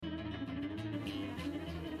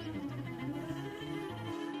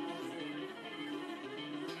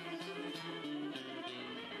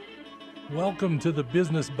Welcome to the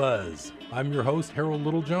Business Buzz. I'm your host, Harold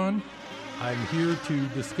Littlejohn. I'm here to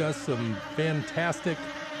discuss some fantastic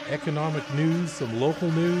economic news, some local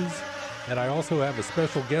news, and I also have a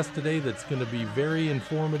special guest today that's going to be very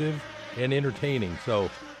informative and entertaining. So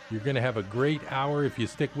you're going to have a great hour if you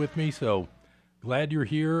stick with me. So glad you're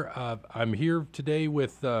here. I'm here today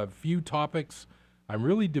with a few topics. I'm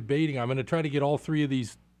really debating. I'm going to try to get all three of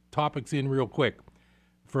these topics in real quick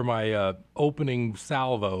for my opening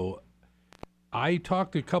salvo. I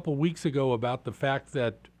talked a couple weeks ago about the fact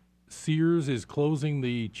that Sears is closing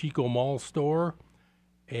the Chico Mall store,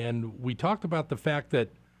 and we talked about the fact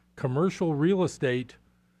that commercial real estate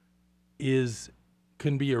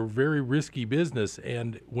can be a very risky business,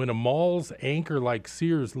 and when a mall's anchor like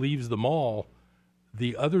Sears leaves the mall,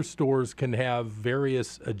 the other stores can have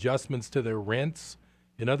various adjustments to their rents.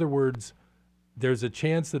 In other words, there's a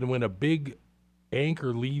chance that when a big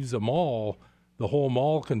anchor leaves a mall, the whole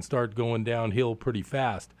mall can start going downhill pretty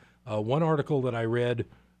fast. One article that I read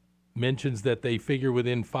mentions that they figure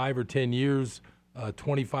within 5 or 10 years,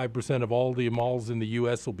 25% of all the malls in the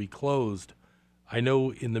U.S. will be closed. I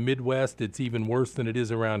know in the Midwest it's even worse than it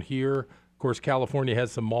is around here. Of course, California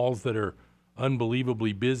has some malls that are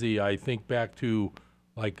unbelievably busy. I think back to,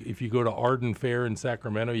 like, if you go to Arden Fair in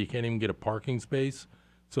Sacramento, you can't even get a parking space.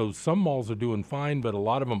 So some malls are doing fine, but a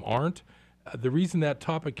lot of them aren't. The reason that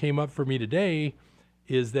topic came up for me today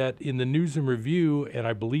is that in the News and Review, and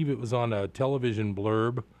I believe it was on a television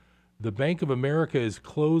blurb, the Bank of America is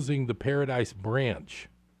closing the Paradise branch.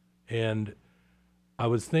 And I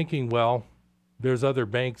was thinking, well, there's other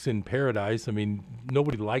banks in Paradise. I mean,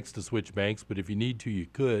 nobody likes to switch banks, but if you need to, you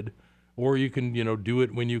could. Or you can, do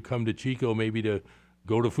it when you come to Chico, maybe to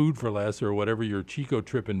go to Food for Less or whatever your Chico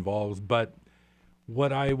trip involves. But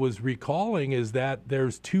what I was recalling is that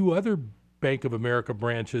there's two other Bank of America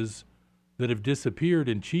branches that have disappeared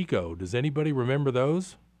in Chico. Does anybody remember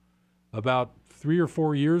those? About 3 or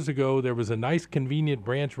 4 years ago, there was a nice convenient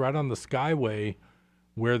branch right on the Skyway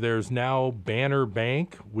where there's now Banner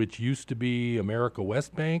Bank, which used to be America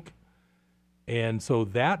West Bank. And so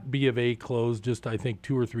that B of A closed just, I think,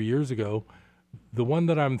 2 or 3 years ago. The one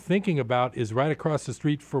that I'm thinking about is right across the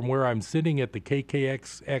street from where I'm sitting at the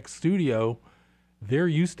KKXX studio. There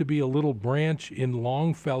used to be a little branch in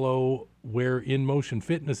Longfellow where In Motion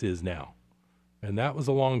Fitness is now. And that was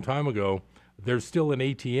a long time ago. There's still an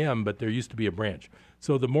ATM, but there used to be a branch.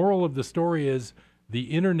 So the moral of the story is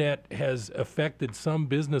the internet has affected some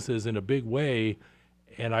businesses in a big way,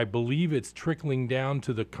 and I believe it's trickling down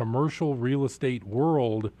to the commercial real estate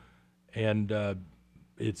world, and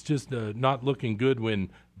it's just not looking good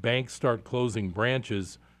when banks start closing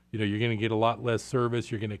branches. You're going to get a lot less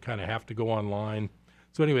service. You're going to kind of have to go online.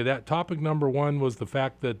 So anyway, that topic number one was the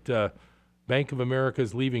fact that Bank of America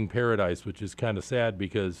is leaving Paradise, which is kind of sad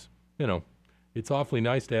because, it's awfully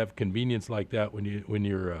nice to have convenience like that when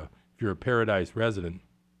you're if you're a Paradise resident.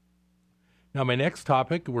 Now, my next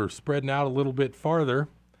topic, we're spreading out a little bit farther.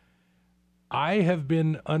 I have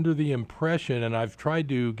been under the impression, and I've tried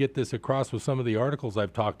to get this across with some of the articles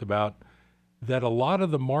I've talked about, that a lot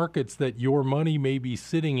of the markets that your money may be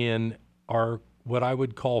sitting in are what I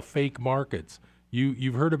would call fake markets.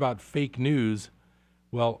 You've heard about fake news.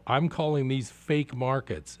 Well, I'm calling these fake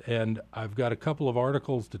markets, and I've got a couple of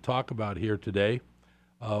articles to talk about here today.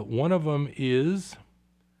 One of them is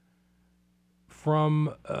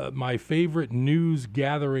from my favorite news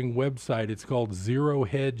gathering website. It's called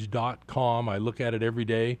zerohedge.com. I look at it every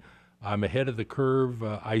day. I'm ahead of the curve.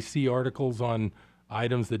 I see articles on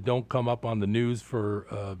items that don't come up on the news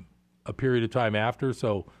for a period of time after,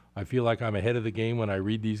 so I feel like I'm ahead of the game when I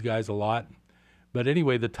read these guys a lot. But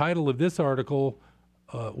anyway, the title of this article,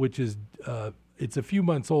 which is, it's a few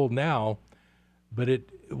months old now, but it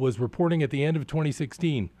was reporting at the end of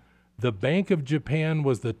 2016, the Bank of Japan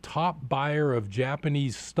was the top buyer of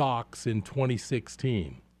Japanese stocks in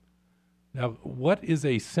 2016. Now, what is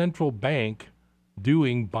a central bank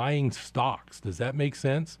doing buying stocks? Does that make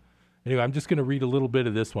sense? Anyway, I'm just going to read a little bit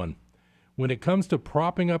of this one. When it comes to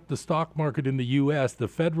propping up the stock market in the U.S., the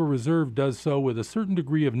Federal Reserve does so with a certain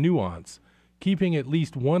degree of nuance, keeping at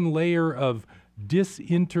least one layer of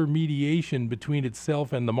disintermediation between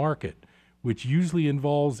itself and the market, which usually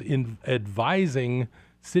involves advising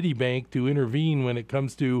Citibank to intervene when it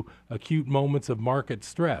comes to acute moments of market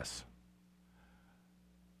stress.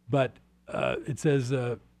 But it says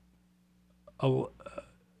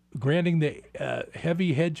granting the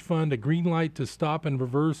heavy hedge fund a green light to stop and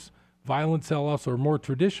reverse violent sell-offs, or more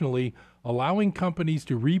traditionally, allowing companies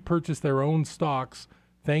to repurchase their own stocks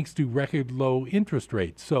thanks to record low interest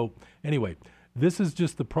rates. So anyway, this is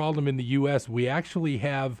just the problem in the U.S. We actually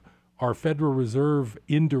have our Federal Reserve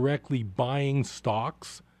indirectly buying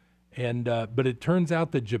stocks, and but it turns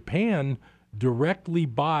out that Japan directly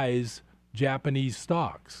buys Japanese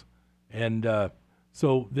stocks, and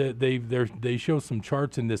so they show some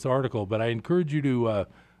charts in this article. But I encourage you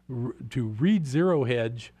to read Zero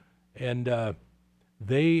Hedge, and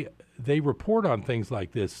they report on things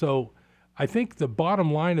like this. So I think the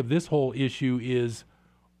bottom line of this whole issue is,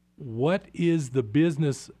 what is the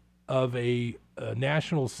business of a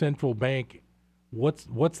national central bank?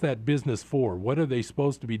 What's that business for? What are they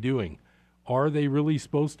supposed to be doing? Are they really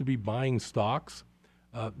supposed to be buying stocks?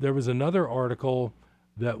 There was another article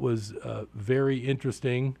that was very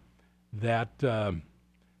interesting that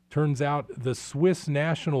turns out the Swiss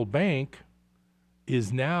National Bank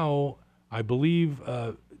is now, I believe,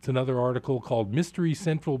 it's another article called Mystery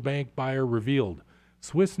Central Bank Buyer Revealed.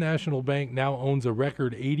 Swiss National Bank now owns a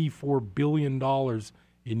record $84 billion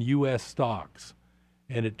in U.S. stocks.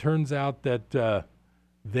 And it turns out that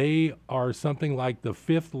they are something like the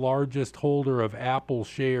fifth largest holder of Apple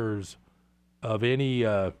shares of any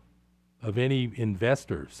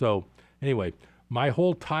investor. So anyway, my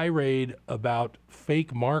whole tirade about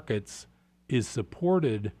fake markets is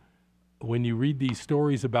supported when you read these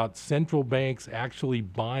stories about central banks actually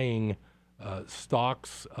buying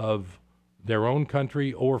stocks of their own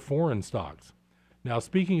country or foreign stocks. Now,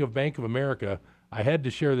 speaking of Bank of America, I had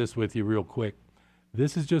to share this with you real quick.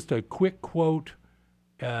 This is just a quick quote.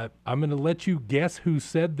 I'm going to let you guess who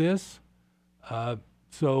said this.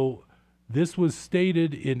 So this was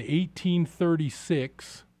stated in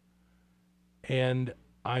 1836, and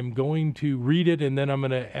I'm going to read it, and then I'm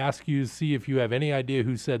going to ask you to see if you have any idea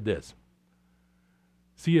who said this.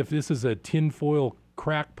 See if this is a tinfoil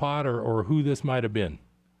crackpot or who this might have been.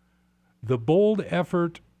 The bold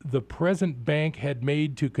effort the present bank had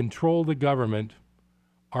made to control the government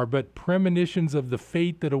are but premonitions of the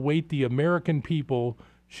fate that await the American people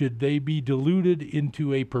should they be deluded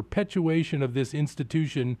into a perpetuation of this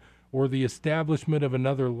institution or the establishment of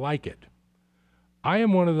another like it. I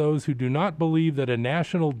am one of those who do not believe that a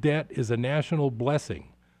national debt is a national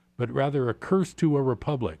blessing, but rather a curse to a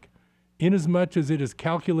republic, inasmuch as it is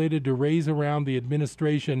calculated to raise around the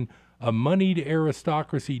administration a moneyed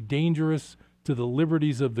aristocracy dangerous to the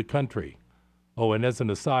liberties of the country. Oh, and as an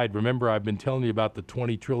aside, remember I've been telling you about the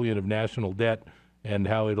 $20 trillion of national debt and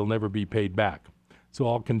how it'll never be paid back. So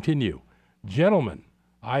I'll continue. Gentlemen,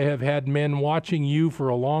 I have had men watching you for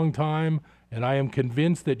a long time, and I am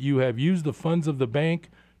convinced that you have used the funds of the bank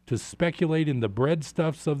to speculate in the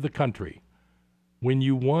breadstuffs of the country. When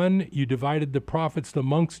you won, you divided the profits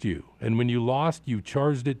amongst you, and when you lost, you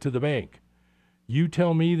charged it to the bank. You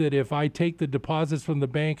tell me that if I take the deposits from the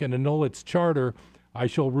bank and annul its charter, I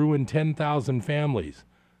shall ruin 10,000 families.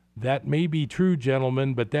 That may be true,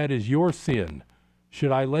 gentlemen, but that is your sin.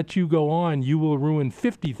 Should I let you go on, you will ruin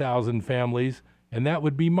 50,000 families, and that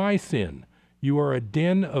would be my sin. You are a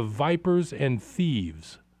den of vipers and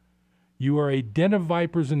thieves. You are a den of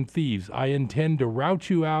vipers and thieves. I intend to rout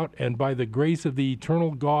you out, and by the grace of the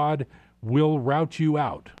eternal God, will rout you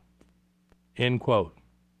out. End quote.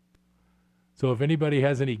 So if anybody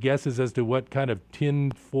has any guesses as to what kind of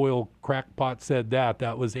tinfoil crackpot said that,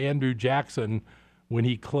 that was Andrew Jackson when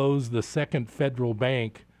he closed the second federal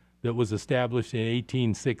bank that was established in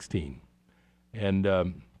 1816. And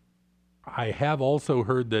I have also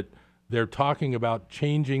heard that they're talking about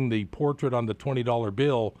changing the portrait on the $20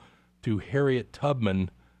 bill to Harriet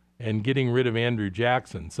Tubman and getting rid of Andrew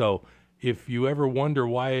Jackson. So if you ever wonder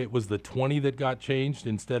why it was the 20 that got changed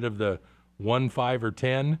instead of the 1, 5, or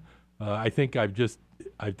 10, I think I've just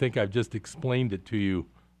explained it to you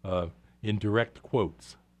in direct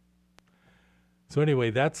quotes. So anyway,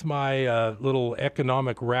 that's my little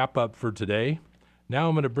economic wrap-up for today. Now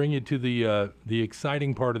I'm going to bring you to the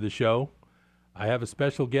exciting part of the show. I have a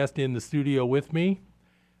special guest in the studio with me.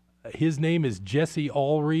 His name is Jesse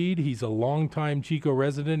Allreed. He's a longtime Chico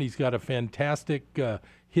resident. He's got a fantastic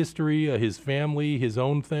history, his family, his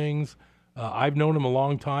own things. I've known him a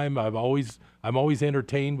long time. I'm always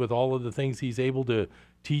entertained with all of the things he's able to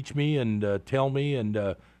teach me and tell me,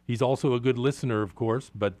 and he's also a good listener, of course.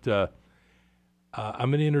 But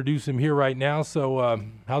I'm going to introduce him here right now. So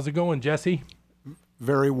how's it going, Jesse?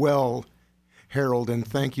 Very well, Harold, and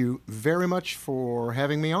thank you very much for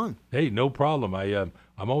having me on. Hey, no problem.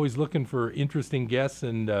 I'm always looking for interesting guests,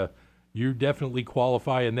 and you definitely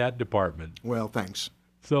qualify in that department. Well, thanks.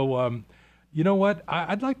 So, you know what?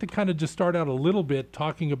 I'd like to kind of just start out a little bit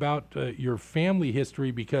talking about your family history,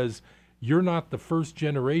 because you're not the first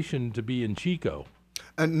generation to be in Chico.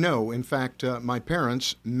 No, in fact, my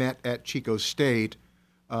parents met at Chico State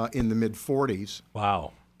in the mid-'40s.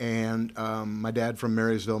 Wow. and my dad from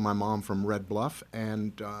Marysville, my mom from Red Bluff,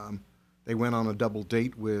 and they went on a double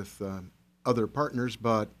date with other partners,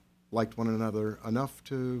 but liked one another enough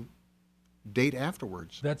to date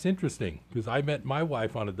afterwards. That's interesting, because I met my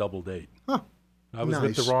wife on a double date. Huh. I was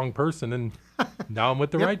with Nice. the wrong person, and now I'm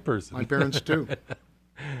with the Yep, right person. My parents too.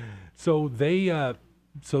 So they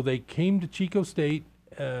came to Chico State.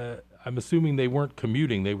 I'm assuming they weren't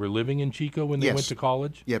commuting; they were living in Chico when they Yes. went to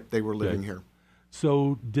college. Yep, they were living Okay. here.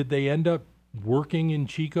 So did they end up working in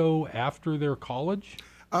Chico after their college?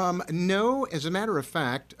 No, as a matter of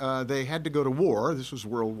fact, they had to go to war. This was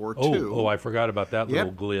World War II. Oh, I forgot about that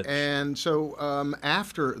Yep. little glitch. And so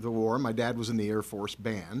after the war, my dad was in the Air Force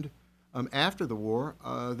Band. After the war,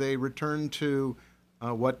 they returned to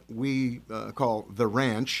what we call the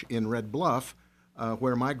ranch in Red Bluff,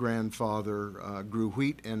 where my grandfather grew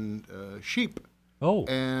wheat and sheep. Oh,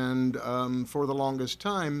 And for the longest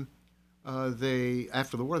time,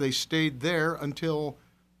 after the war, they stayed there until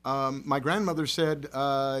my grandmother said,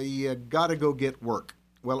 you got to go get work.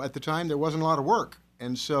 Well, at the time, there wasn't a lot of work.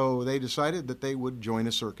 And so they decided that they would join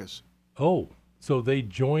a circus. so they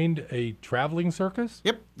joined a traveling circus?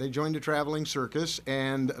 Yep, they joined a traveling circus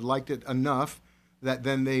and liked it enough that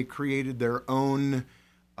then they created their own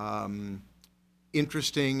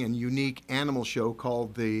interesting and unique animal show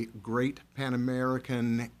called the Great Pan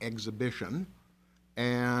American Exhibition,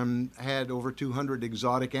 and had over 200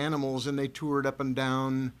 exotic animals, and they toured up and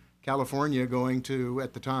down California going to,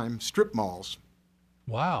 at the time, strip malls.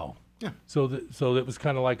 Wow. Yeah. So it was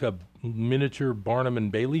kind of like a miniature Barnum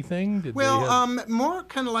and Bailey thing? Did they Well, have- more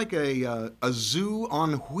kind of like a zoo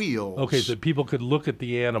on wheels. Okay, so people could look at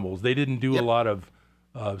the animals. They didn't do Yep. a lot of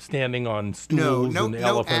standing on No, stools no, and no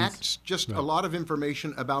elephants. acts, just a lot of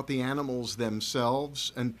information about the animals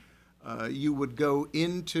themselves. And you would go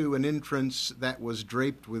into an entrance that was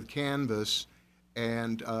draped with canvas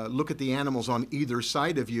and look at the animals on either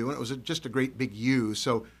side of you. And it was just a great big U.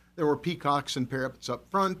 So there were peacocks and parrots up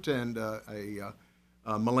front, and a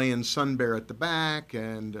Malayan sun bear at the back,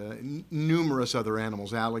 and numerous other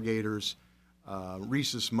animals, alligators,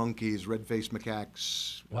 rhesus monkeys, red-faced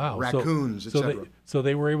macaques, Wow. raccoons, etc. So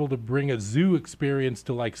they were able to bring a zoo experience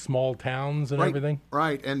to like small towns and Right, everything?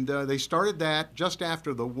 Right, and they started that just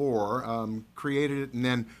after the war, created it, and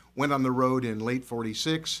then went on the road in late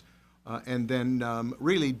 '46, and then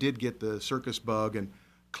really did get the circus bug and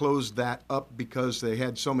closed that up because they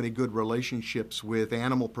had so many good relationships with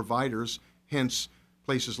animal providers, hence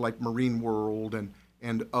places like Marine World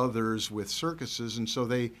and others with circuses, and so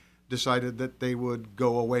they decided that they would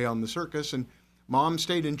go away on the circus. And Mom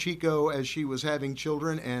stayed in Chico as she was having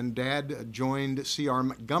children, and Dad joined C.R.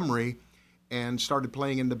 Montgomery and started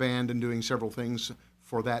playing in the band and doing several things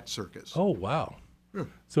for that circus. Oh, wow.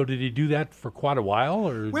 So did he do that for quite a while?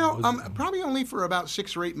 Or Well, was- probably only for about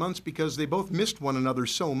 6 or 8 months because they both missed one another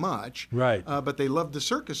so much. Right. But they loved the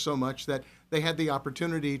circus so much that they had the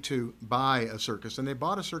opportunity to buy a circus, and they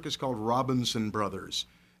bought a circus called Robinson Brothers.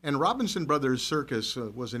 And Robinson Brothers Circus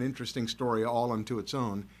was an interesting story all unto its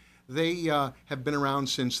own. They have been around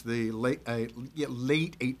since the late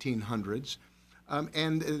 1800s,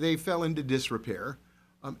 and they fell into disrepair.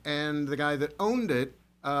 And the guy that owned it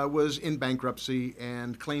was in bankruptcy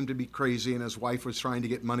and claimed to be crazy, and his wife was trying to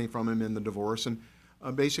get money from him in the divorce. And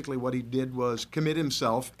basically what he did was commit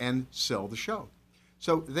himself and sell the show.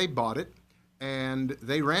 So they bought it, and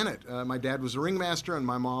they ran it. My dad was a ringmaster, and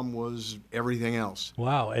my mom was everything else.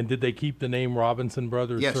 Wow. And did they keep the name Robinson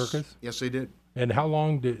Brothers Yes, Circus? yes, they did. And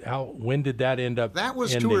when did that end up That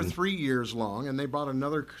was ending? 2 or 3 years long, and they bought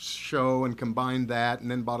another show and combined that, and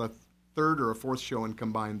then bought a third or a fourth show and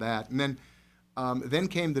combined that. And then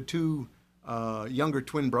came the 2 younger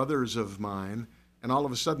twin brothers of mine, and all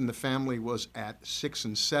of a sudden the family was at 6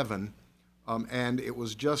 and 7, and it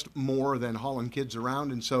was just more than hauling kids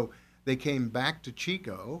around. And so they came back to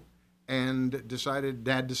Chico and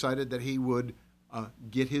Dad decided that he would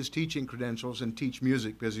get his teaching credentials and teach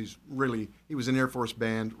music because he was an Air Force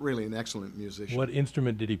band, really an excellent musician. What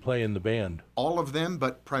instrument did he play in the band? All of them,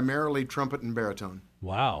 but primarily trumpet and baritone.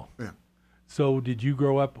 Wow. Yeah. So did you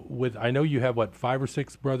grow up with, I know you have, 5 or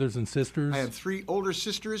 6 brothers and sisters? I had 3 older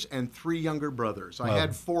sisters and 3 younger brothers. I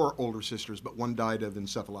had 4 older sisters, but one died of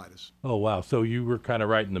encephalitis. Oh, wow. So you were kind of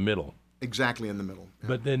right in the middle. Exactly in the middle. Yeah.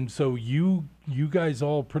 But then, so you guys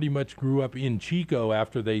all pretty much grew up in Chico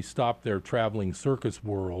after they stopped their traveling circus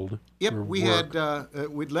world. Yep, for we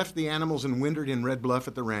work. we'd left the animals and wintered in Red Bluff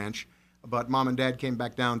at the ranch, but Mom and Dad came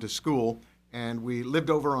back down to school, and we lived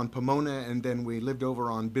over on Pomona, and then we lived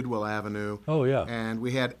over on Bidwell Avenue. Oh, yeah. And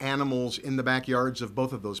we had animals in the backyards of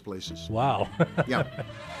both of those places. Wow. Yeah.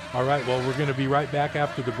 All right, well, we're going to be right back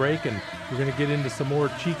after the break, and we're going to get into some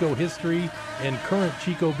more Chico history and current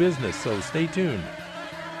Chico business, so stay tuned.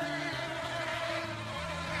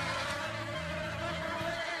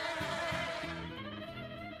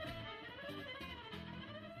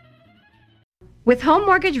 With home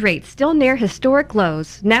mortgage rates still near historic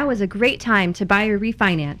lows, now is a great time to buy or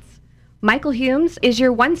refinance. Michael Humes is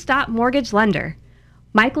your one-stop mortgage lender.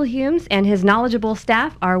 Michael Humes and his knowledgeable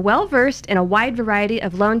staff are well-versed in a wide variety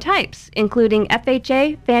of loan types, including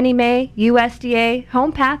FHA, Fannie Mae, USDA,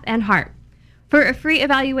 HomePath, and HARP. For a free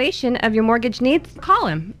evaluation of your mortgage needs, call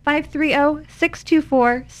him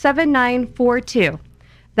 530-624-7942.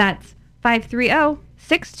 That's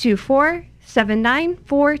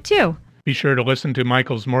 530-624-7942. Be sure to listen to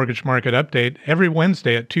Michael's Mortgage Market Update every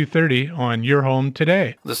Wednesday at 2:30 on Your Home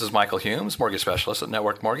Today. This is Michael Humes, mortgage specialist at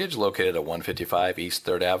Network Mortgage, located at 155 East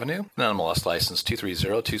 3rd Avenue. NMLS license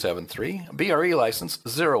 230273, BRE license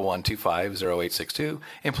 01250862,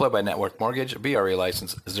 employed by Network Mortgage, BRE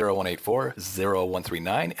license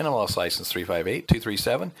 01840139, NMLS license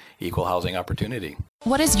 358237, equal housing opportunity.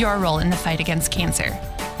 What is your role in the fight against cancer?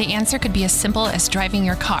 The answer could be as simple as driving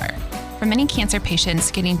your car. For many cancer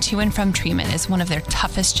patients, getting to and from treatment is one of their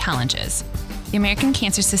toughest challenges. The American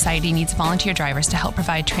Cancer Society needs volunteer drivers to help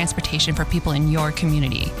provide transportation for people in your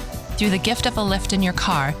community. Through the gift of a lift in your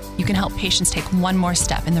car, you can help patients take one more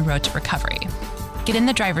step in the road to recovery. Get in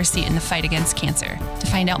the driver's seat in the fight against cancer. To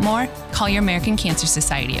find out more, call your American Cancer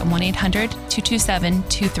Society at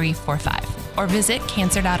 1-800-227-2345 or visit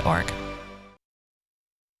cancer.org.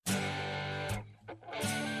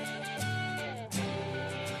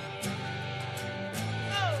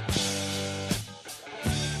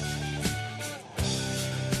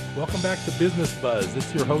 Welcome back to Business Buzz.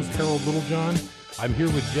 It's your host, Harold Littlejohn. I'm here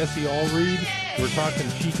with Jesse Allreed. We're talking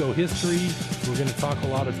Chico history. We're going to talk a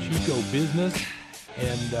lot of Chico business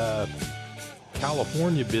and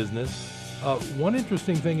California business. One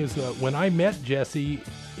interesting thing is when I met Jesse,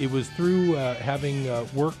 it was through having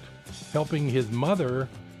worked helping his mother,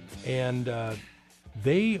 and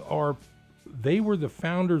they were the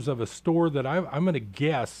founders of a store that I'm going to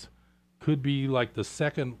guess could be like the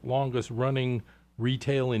second longest running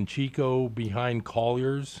retail in Chico behind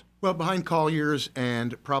Collier's. Well, behind Collier's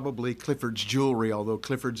and probably Clifford's Jewelry, although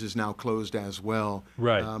Clifford's is now closed as well.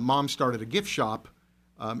 Right. Mom started a gift shop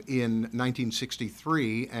in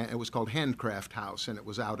 1963, and it was called Handcraft House, and it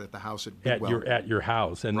was out at the house at Bidwell. At your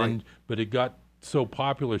house, and Right. then but it got so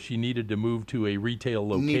popular she needed to move to a retail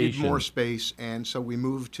location. Needed more space, and so we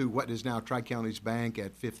moved to what is now Tri-Counties Bank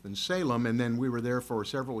at 5th and Salem, and then we were there for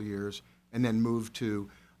several years, and then moved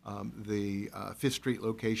to the 5th Street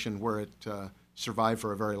location where it survived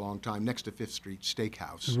for a very long time, next to 5th Street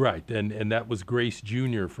Steakhouse. Right, and that was Grace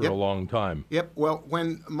Jr. for Yep. a long time. Yep. Well,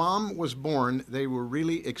 when Mom was born, they were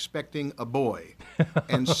really expecting a boy,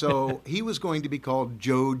 and so he was going to be called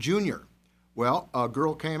Joe Jr. Well, a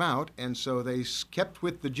girl came out, and so they kept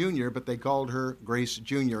with the Junior, but they called her Grace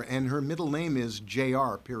Jr., and her middle name is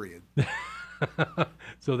Jr., period.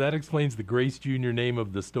 So that explains the Grace Jr. name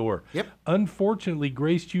of the store. Yep. Unfortunately,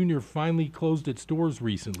 Grace Jr. finally closed its doors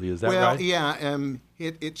recently. Is that Well, right? yeah,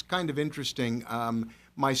 it's kind of interesting.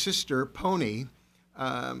 My sister, Pony,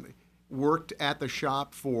 worked at the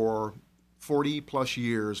shop for 40-plus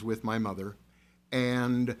years with my mother,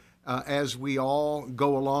 and as we all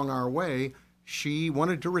go along our way, she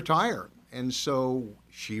wanted to retire, and so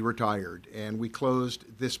she retired, and we closed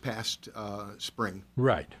this past spring.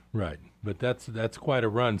 Right. But that's quite a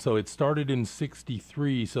run. So it started in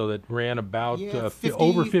 '63, so that ran about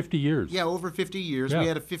over 50 years. Yeah, over 50 years. Yeah. We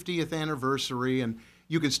had a 50th anniversary, and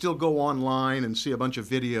you can still go online and see a bunch of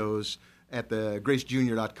videos at the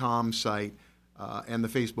gracejr.com site and the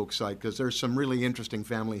Facebook site, because there's some really interesting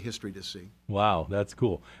family history to see. Wow, that's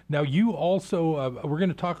cool. Now you also, we're going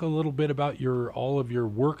to talk a little bit about all of your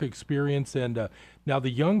work experience, and now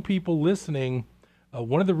the young people listening.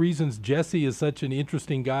 One of the reasons Jesse is such an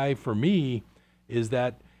interesting guy for me is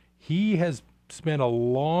that he has spent a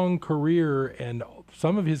long career, and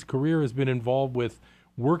some of his career has been involved with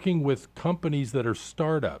working with companies that are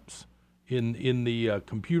startups in the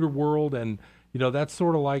computer world, and that's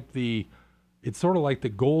sort of like the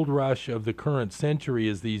gold rush of the current century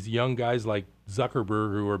is these young guys like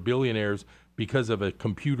Zuckerberg who are billionaires because of a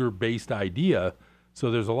computer-based idea.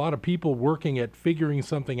 So there's a lot of people working at figuring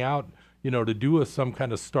something out, to do some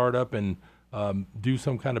kind of startup and do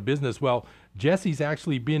some kind of business. Well, Jesse's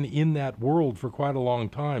actually been in that world for quite a long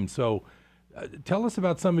time. So tell us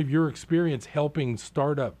about some of your experience helping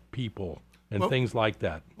startup people. and things like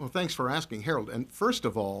that? Well, thanks for asking, Harold. And first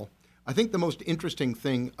of all, I think the most interesting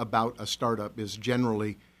thing about a startup is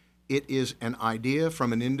generally it is an idea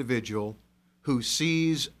from an individual who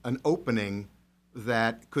sees an opening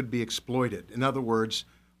that could be exploited. In other words,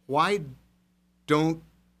 why don't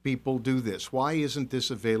people do this? Why isn't this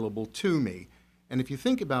available to me? And if you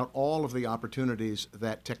think about all of the opportunities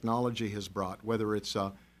that technology has brought, whether it's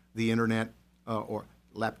the internet or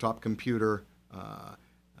laptop computer,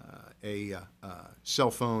 a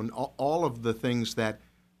cell phone, all of the things that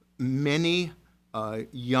many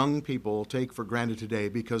young people take for granted today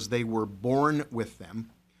because they were born with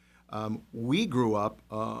them. We grew up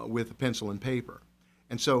with pencil and paper.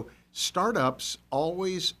 And so startups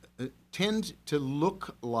always tend to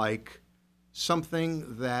look like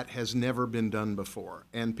something that has never been done before.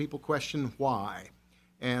 And people question why.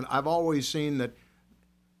 And I've always seen that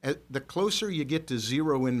the closer you get to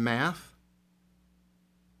zero in math,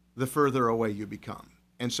 the further away you become.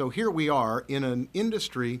 And so here we are in an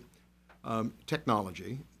industry,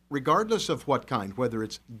 technology, regardless of what kind, whether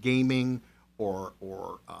it's gaming or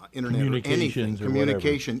internet or anything,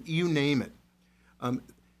 communication, you name it.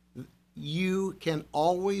 You can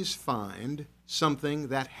always find something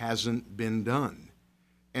that hasn't been done.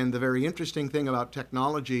 And the very interesting thing about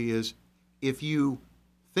technology is if you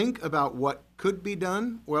think about what could be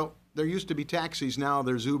done, well, there used to be taxis, now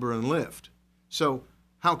there's Uber and Lyft. So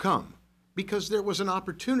how come? Because there was an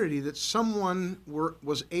opportunity that someone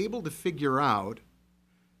was able to figure out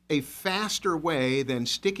a faster way than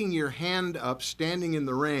sticking your hand up, standing in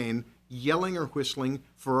the rain, yelling or whistling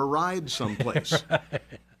for a ride someplace.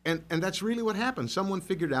 And that's really what happened. Someone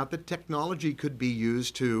figured out that technology could be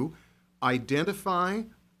used to identify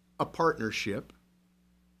a partnership,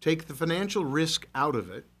 take the financial risk out of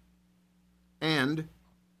it, and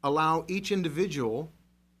allow each individual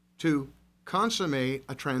to consummate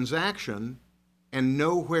a transaction and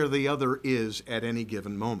know where the other is at any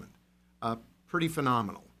given moment. Pretty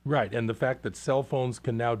phenomenal. Right, and the fact that cell phones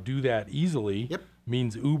can now do that easily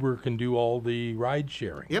means Uber can do all the ride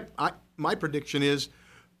sharing. Yep, my prediction is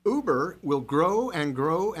Uber will grow and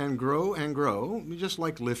grow and grow and grow, just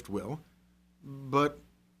like Lyft will, but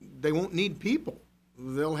they won't need people.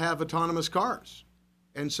 They'll have autonomous cars.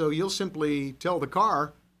 And so you'll simply tell the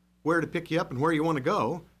car where to pick you up and where you want to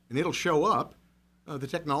go, and it'll show up. The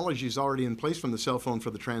technology is already in place from the cell phone for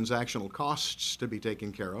the transactional costs to be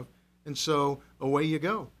taken care of, and so away you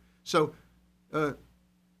go. So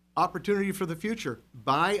opportunity for the future,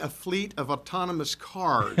 buy a fleet of autonomous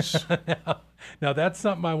cars. Now, that's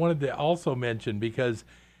something I wanted to also mention because,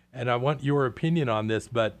 and I want your opinion on this,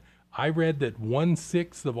 but I read that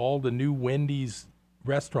 1/6 of all the new Wendy's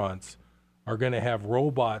restaurants are going to have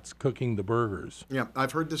robots cooking the burgers. Yeah,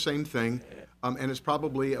 I've heard the same thing, and it's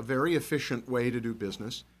probably a very efficient way to do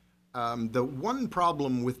business. The one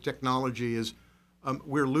problem with technology is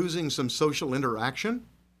we're losing some social interaction,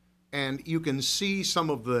 and you can see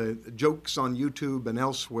some of the jokes on YouTube and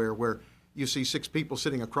elsewhere where you see 6 people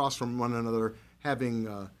sitting across from one another having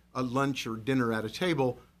a lunch or dinner at a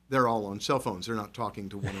table. They're all on cell phones. They're not talking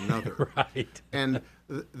to one another. Right. And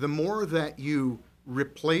the more that you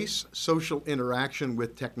replace social interaction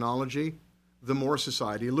with technology, the more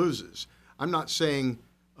society loses. I'm not saying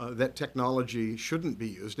that technology shouldn't be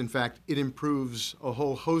used. In fact, it improves a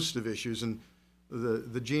whole host of issues, and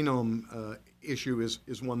the genome issue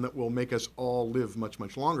is one that will make us all live much,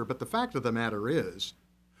 much longer. But the fact of the matter is,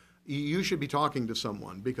 you should be talking to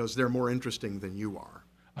someone because they're more interesting than you are,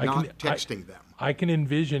 not texting them. I can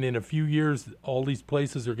envision in a few years all these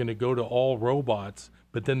places are going to go to all robots,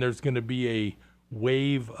 but then there's going to be a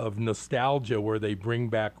wave of nostalgia where they bring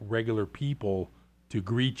back regular people to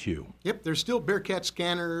greet you. Yep, there's still Bearcat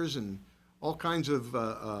scanners and all kinds of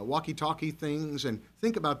walkie-talkie things. And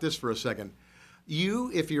think about this for a second.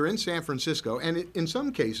 If you're in San Francisco, and in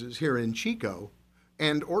some cases here in Chico,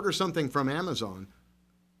 and order something from Amazon,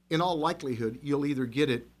 in all likelihood, you'll either get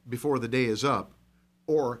it before the day is up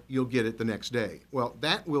or you'll get it the next day. Well,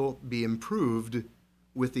 that will be improved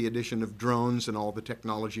with the addition of drones and all the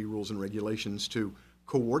technology rules and regulations to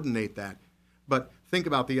coordinate that. But think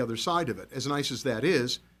about the other side of it. As nice as that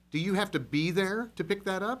is, do you have to be there to pick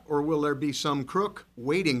that up, or will there be some crook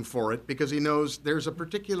waiting for it because he knows there's a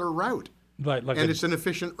particular route? It's an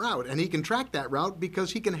efficient route, and he can track that route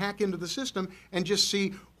because he can hack into the system and just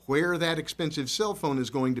see where that expensive cell phone is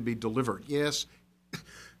going to be delivered. Yes,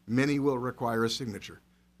 many will require a signature.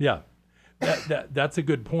 Yeah, that's a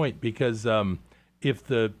good point because if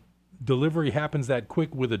the delivery happens that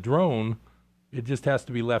quick with a drone, it just has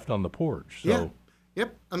to be left on the porch. So. Yeah.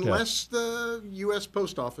 Yep, unless the U.S.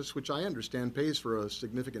 Post Office, which I understand pays for a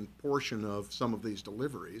significant portion of some of these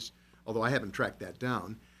deliveries, although I haven't tracked that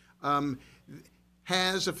down,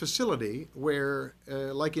 has a facility where,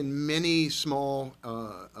 like in many small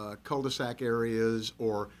cul-de-sac areas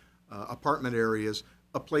or apartment areas,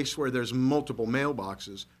 a place where there's multiple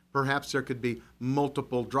mailboxes. Perhaps there could be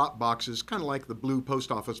multiple drop boxes, kind of like the blue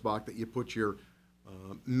post office box that you put your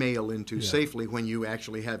mail into safely when you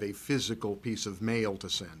actually have a physical piece of mail to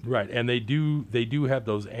send. Right, and they do have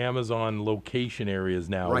those Amazon location areas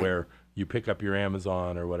now where you pick up your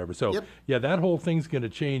Amazon or whatever. So, yeah, that whole thing's going to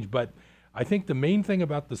change. But I think the main thing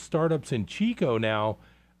about the startups in Chico now,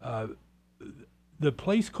 the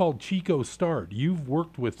place called Chico Start, you've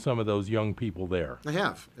worked with some of those young people there. I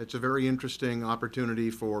have. It's a very interesting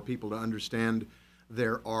opportunity for people to understand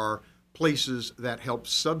there are places that help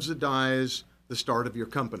subsidize the start of your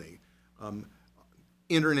company.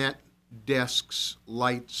 Internet, desks,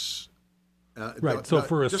 lights. So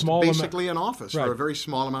for a just small basically an office for a very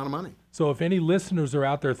small amount of money. So if any listeners are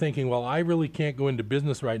out there thinking, well, I really can't go into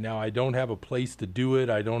business right now. I don't have a place to do it.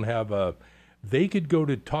 I don't have a... They could go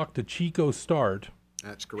to talk to Chico Start.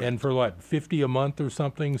 That's correct. And for what, $50 a month or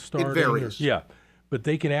something starting? It varies. Yeah. But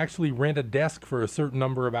they can actually rent a desk for a certain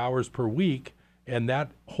number of hours per week, and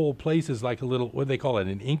that whole place is like a little, what do they call it,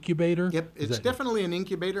 an incubator? Yep, it's definitely an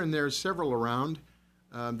incubator, and there's several around.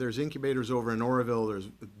 There's incubators over in Oroville. There's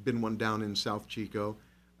been one down in South Chico.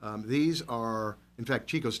 These are, in fact,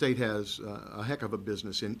 Chico State has a heck of a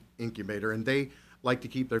business incubator, and they like to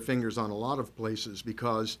keep their fingers on a lot of places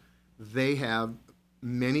because they have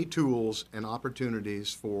many tools and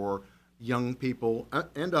opportunities for young people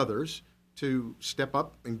and others to step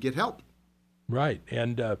up and get help. Right.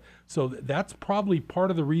 And so that's probably part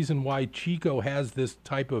of the reason why Chico has this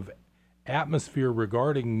type of atmosphere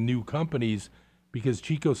regarding new companies, because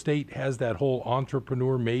Chico State has that whole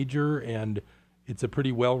entrepreneur major, and it's a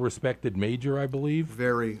pretty well-respected major, I believe.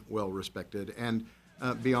 Very well-respected. And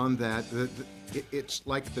beyond that, it's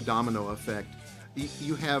like the domino effect.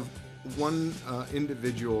 You have one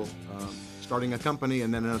individual starting a company,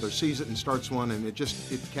 and then another sees it and starts one, and it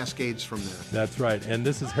cascades from there. That's right. And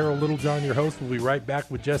this is Harold Littlejohn, your host. We'll be right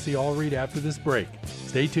back with Jesse Allreed after this break.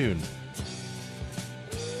 Stay tuned.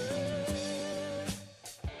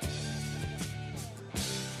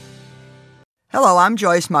 Hello, I'm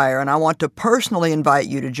Joyce Meyer, and I want to personally invite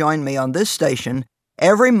you to join me on this station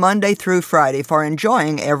every Monday through Friday for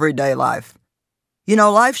enjoying everyday life. You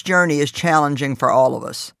know, life's journey is challenging for all of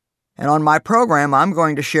us. And on my program, I'm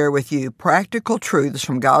going to share with you practical truths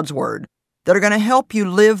from God's Word that are going to help you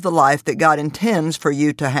live the life that God intends for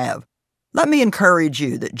you to have. Let me encourage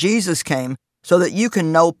you that Jesus came so that you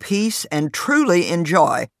can know peace and truly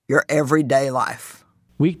enjoy your everyday life.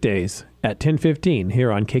 Weekdays at 10:15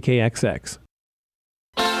 here on KKXX.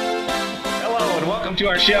 Hello and welcome to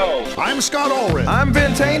our show. I'm Scott Allred. I'm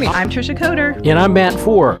Ben Taney. I'm Trisha Coder. And I'm Matt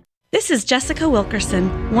Four. This is Jessica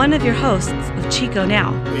Wilkerson, one of your hosts of Chico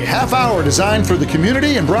Now. A half hour designed for the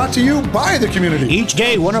community and brought to you by the community. Each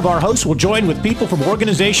day, one of our hosts will join with people from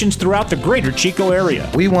organizations throughout the greater Chico area.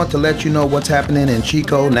 We want to let you know what's happening in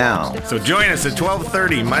Chico now. So join us at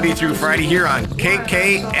 12:30 Monday through Friday here on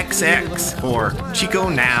KKXX for Chico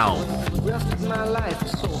Now.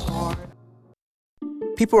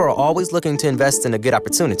 People are always looking to invest in a good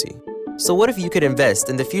opportunity. So what if you could invest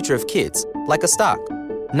in the future of kids, like a stock?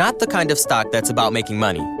 Not the kind of stock that's about making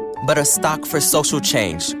money, but a stock for social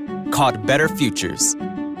change called Better Futures.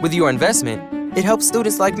 With your investment, it helps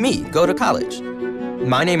students like me go to college.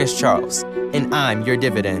 My name is Charles, and I'm your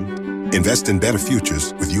dividend. Invest in better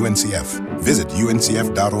futures with UNCF. Visit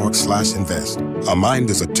uncf.org/invest. A mind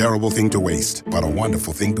is a terrible thing to waste, but a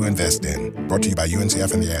wonderful thing to invest in. Brought to you by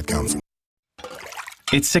UNCF and the Ad Council.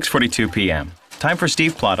 It's 6:42 p.m. Time for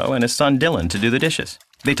Steve Plotto and his son Dylan to do the dishes.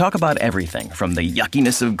 They talk about everything from the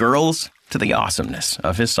yuckiness of girls to the awesomeness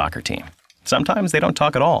of his soccer team. Sometimes they don't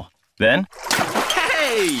talk at all. Then,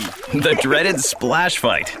 hey! The dreaded splash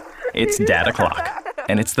fight. It's Dad o'clock,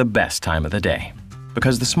 and it's the best time of the day.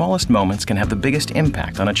 Because the smallest moments can have the biggest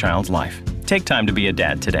impact on a child's life. Take time to be a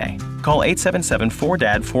dad today. Call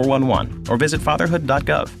 877-4DAD-411 or visit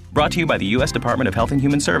fatherhood.gov. Brought to you by the U.S. Department of Health and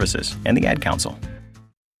Human Services and the Ad Council.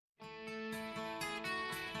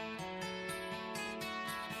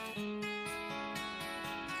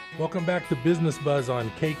 Welcome back to Business Buzz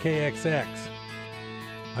on KKXX.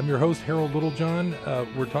 I'm your host, Harold Littlejohn.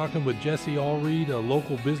 We're talking with Jesse Allreed, a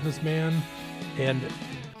local businessman. And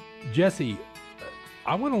Jesse,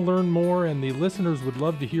 I want to learn more, and the listeners would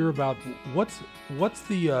love to hear about what's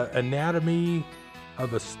the anatomy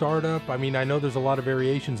of a startup. I mean, I know there's a lot of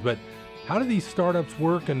variations, but how do these startups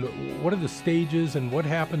work, and what are the stages, and what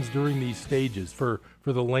happens during these stages for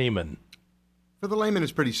the layman? For the layman,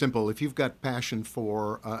 it's pretty simple. If you've got passion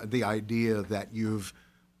for the idea that you've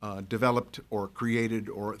developed or created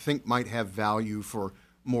or think might have value for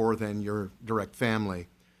more than your direct family,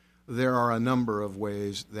 there are a number of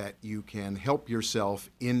ways that you can help yourself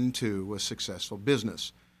into a successful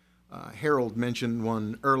business. Harold mentioned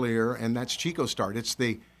one earlier, and that's Chico Start. It's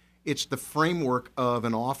the framework of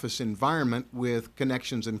an office environment with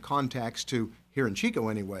connections and contacts to, here in Chico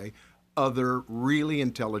anyway, other really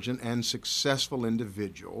intelligent and successful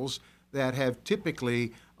individuals that have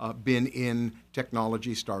typically been in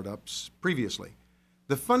technology startups previously.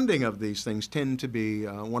 The funding of these things tend to be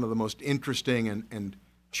one of the most interesting and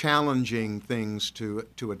challenging things to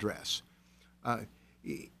address.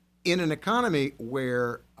 In an economy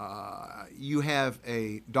where you have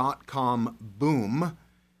a dot-com boom,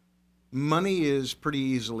 money is pretty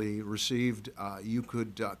easily received. You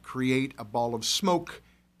could create a ball of smoke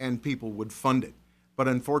and people would fund it. But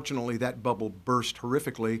unfortunately, that bubble burst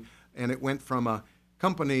horrifically, and it went from a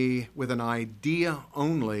company with an idea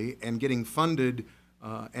only and getting funded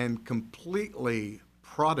and completely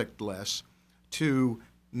productless to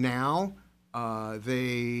now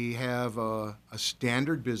they have a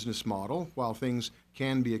standard business model. While things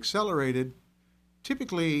can be accelerated,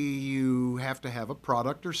 typically you have to have a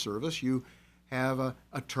product or service. You have a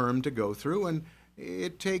term to go through, and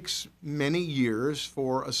it takes many years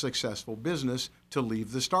for a successful business to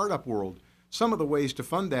leave the startup world. Some of the ways to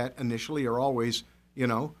fund that initially are always,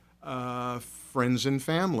 friends and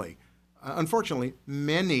family. Unfortunately,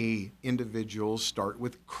 many individuals start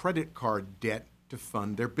with credit card debt to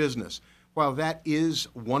fund their business. While that is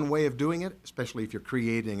one way of doing it, especially if you're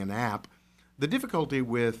creating an app, the difficulty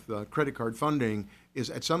with credit card funding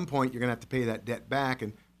is at some point you're going to have to pay that debt back,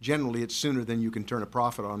 and generally it's sooner than you can turn a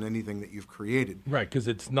profit on anything that you've created. Right, because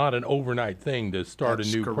it's not an overnight thing to start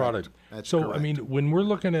That's a new correct. product. That's so, correct. I mean, when we're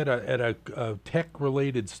looking at a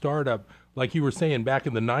tech-related startup, like you were saying, back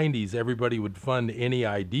in the 90s, everybody would fund any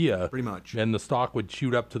idea. Pretty much. And the stock would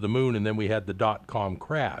shoot up to the moon, and then we had the dot-com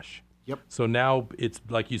crash. Yep. So now it's,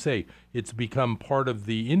 like you say, it's become part of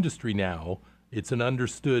the industry now. It's an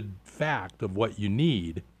understood fact of what you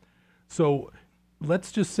need. So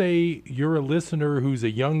let's just say you're a listener who's a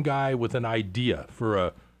young guy with an idea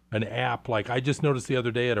for an app. Like I just noticed the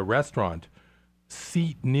other day at a restaurant,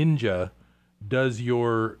 Seat Ninja does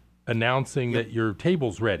your announcing that your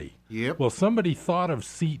table's ready. Yep. Well, somebody thought of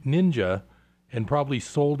Seat Ninja and probably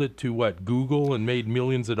sold it to, Google and made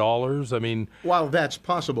millions of dollars? I mean... While that's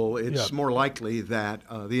possible, it's more likely that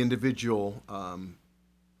the individual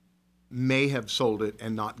may have sold it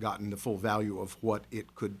and not gotten the full value of what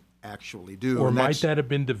it could actually do. Or might that have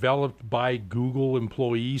been developed by Google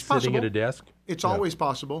employees sitting at a desk? It's always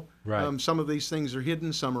possible. Right. Some of these things are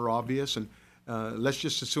hidden, some are obvious, and let's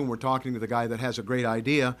just assume we're talking with a guy that has a great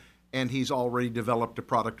idea and he's already developed a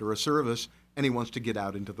product or a service and he wants to get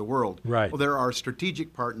out into the world. Right. Well, there are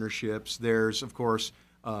strategic partnerships. There's, of course,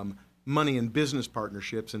 money and business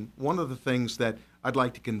partnerships. And one of the things that I'd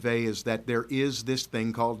like to convey is that there is this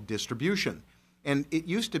thing called distribution. And it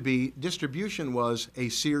used to be distribution was a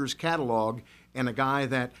Sears catalog and a guy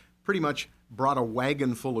that pretty much brought a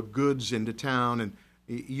wagon full of goods into town, and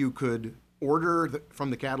you could order from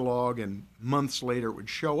the catalog and months later it would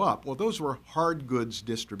show up. Well, those were hard goods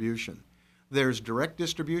distribution. There's direct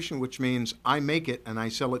distribution, which means I make it and I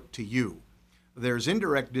sell it to you. There's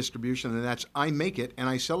indirect distribution, and that's I make it and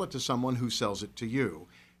I sell it to someone who sells it to you.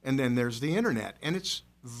 And then there's the internet, and it's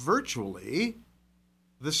virtually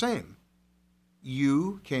the same.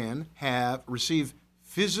 You can receive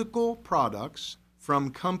physical products from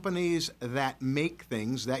companies that make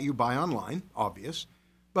things that you buy online, obvious,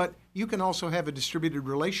 but you can also have a distributed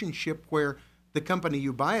relationship where the company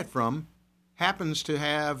you buy it from happens to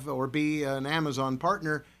have or be an Amazon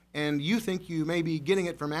partner, and you think you may be getting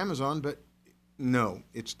it from Amazon, but no,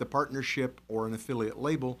 it's the partnership or an affiliate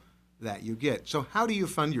label that you get. So how do you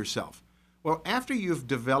fund yourself? Well, after you've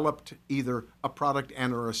developed either a product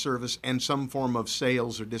and or a service and some form of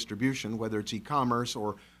sales or distribution, whether it's e-commerce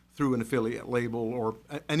or through an affiliate label or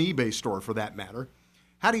an eBay store for that matter,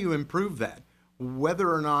 how do you improve that?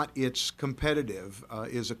 Whether or not it's competitive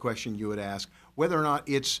is a question you would ask. Whether or not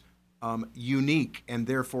it's unique and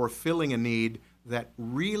therefore filling a need that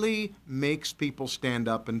really makes people stand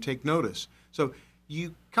up and take notice. So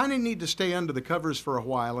you kind of need to stay under the covers for a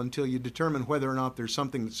while until you determine whether or not there's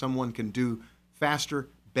something that someone can do faster,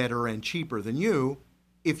 better, and cheaper than you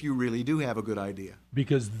if you really do have a good idea.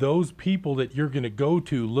 Because those people that you're going to go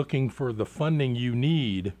to looking for the funding you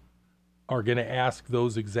need are going to ask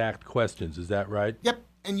those exact questions. Is that right? Yep.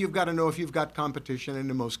 And you've got to know if you've got competition,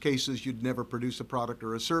 and in most cases, you'd never produce a product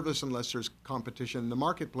or a service unless there's competition in the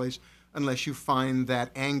marketplace, unless you find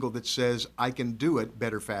that angle that says, I can do it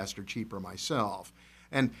better, faster, cheaper myself.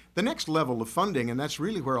 And the next level of funding, and that's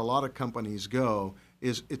really where a lot of companies go,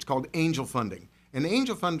 is it's called angel funding. And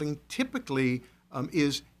angel funding typically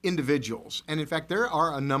is individuals. And in fact, there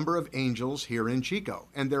are a number of angels here in Chico,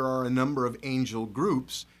 and there are a number of angel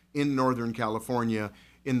groups in Northern California,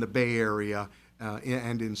 in the Bay Area,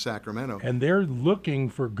 and in Sacramento. And they're looking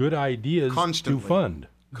for good ideas Constantly. to fund.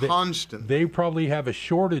 Constantly. They probably have a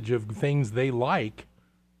shortage of things they like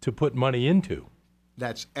to put money into.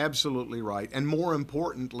 That's absolutely right. And more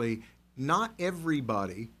importantly, not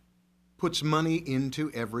everybody puts money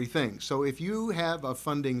into everything. So if you have a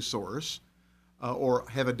funding source or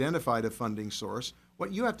have identified a funding source,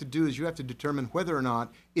 what you have to do is you have to determine whether or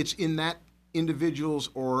not it's in that individual's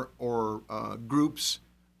or group's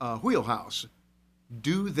wheelhouse.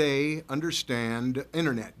 Do they understand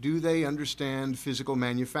internet? Do they understand physical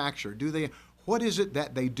manufacture? What is it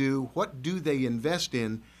that they do? What do they invest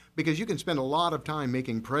in? Because you can spend a lot of time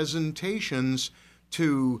making presentations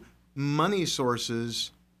to money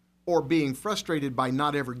sources or being frustrated by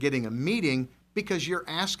not ever getting a meeting because you're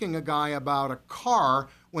asking a guy about a car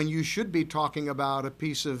when you should be talking about a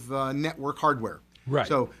piece of network hardware. Right.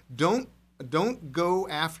 So don't go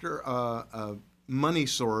after a money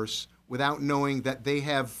source without knowing that they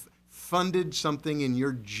have funded something in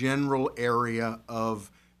your general area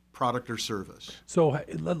of product or service. So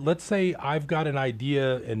let's say I've got an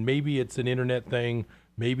idea, and maybe it's an internet thing,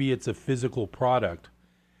 maybe it's a physical product.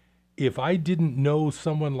 If I didn't know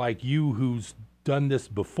someone like you who's done this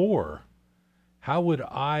before, how would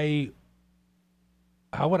I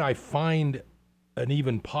find an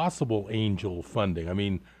even possible angel funding? I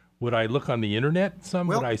mean, would I look on the internet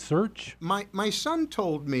would I search? My son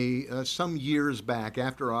told me some years back,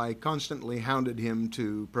 after I constantly hounded him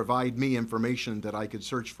to provide me information that I could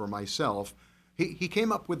search for myself, he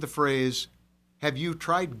came up with the phrase, have you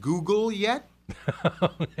tried Google yet?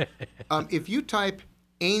 If you type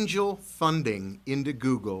angel funding into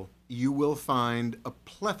Google, you will find a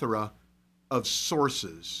plethora of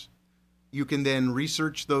sources. You can then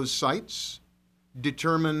research those sites,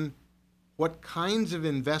 determine what kinds of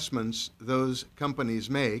investments those companies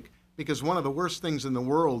make, because one of the worst things in the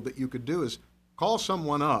world that you could do is call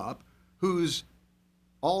someone up who's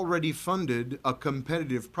already funded a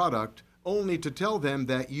competitive product only to tell them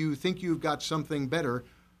that you think you've got something better.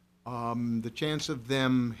 The chance of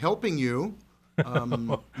them helping you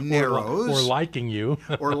narrows. Or liking you.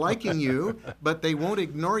 Or liking you, but they won't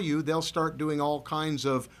ignore you. They'll start doing all kinds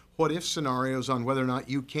of what-if scenarios on whether or not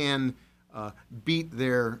you can beat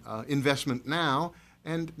their investment now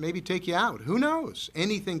and maybe take you out. Who knows?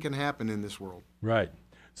 Anything can happen in this world. Right.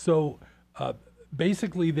 So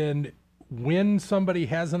basically then, when somebody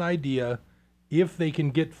has an idea, if they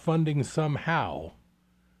can get funding somehow,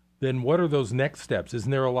 then what are those next steps?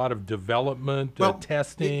 Isn't there a lot of development,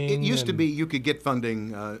 testing? It used to be you could get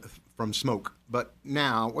funding from smoke, but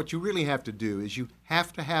now what you really have to do is you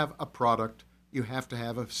have to have a product, you have to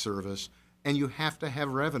have a service, and you have to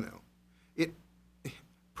have revenue.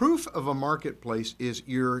 Proof of a marketplace is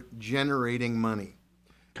you're generating money.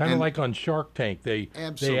 Kind of like on Shark Tank. They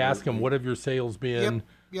ask them, what have your sales been?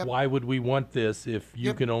 Yep. Why would we want this if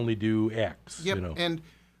you can only do X? Yep. You know? And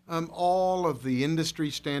all of the industry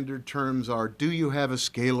standard terms are, do you have a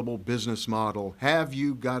scalable business model? Have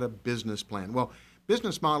you got a business plan? Well,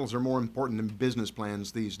 business models are more important than business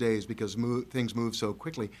plans these days because things move so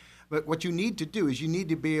quickly. But what you need to do is you need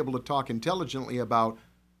to be able to talk intelligently about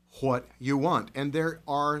what you want. And there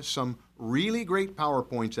are some really great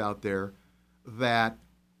PowerPoints out there that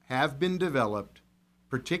have been developed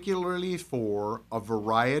particularly for a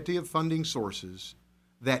variety of funding sources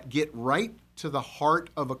that get right to the heart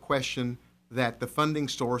of a question that the funding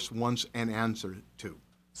source wants an answer to.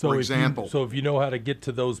 So for example, if you know how to get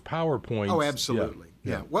to those PowerPoints. Oh, absolutely.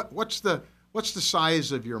 Yeah. What's the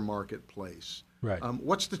size of your marketplace? Right.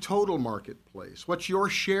 What's the total marketplace? What's your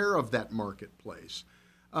share of that marketplace?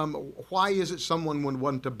 Why is it someone would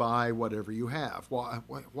want to buy whatever you have?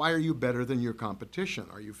 Why are you better than your competition?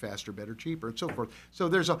 Are you faster, better, cheaper, and so forth? So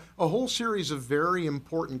there's a whole series of very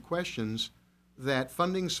important questions that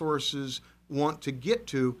funding sources want to get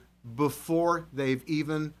to before they've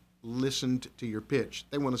even listened to your pitch.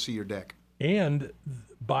 They want to see your deck. And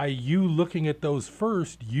by you looking at those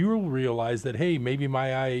first, you'll realize that, hey, maybe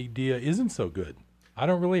my idea isn't so good. I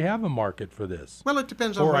don't really have a market for this. Well, it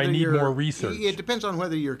depends on whether I need more research. It depends on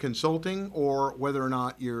whether you're consulting or whether or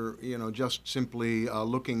not you're, just simply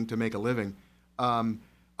looking to make a living.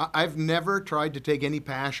 I've never tried to take any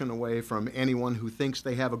passion away from anyone who thinks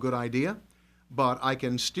they have a good idea, but I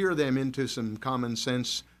can steer them into some common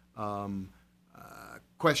sense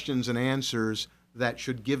questions and answers that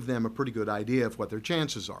should give them a pretty good idea of what their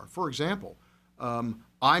chances are. For example,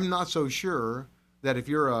 I'm not so sure that if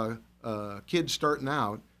you're a kid starting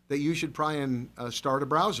out that you should try and start a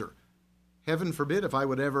browser. Heaven forbid if I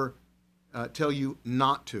would ever tell you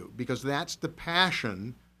not to, because that's the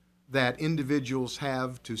passion that individuals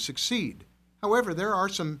have to succeed. However, there are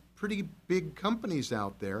some pretty big companies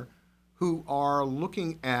out there who are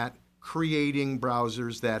looking at creating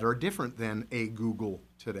browsers that are different than a Google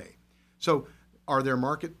today. So are there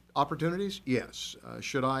market opportunities? Yes.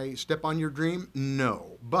 Should I step on your dream?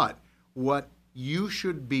 No. But what you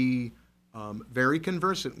should be very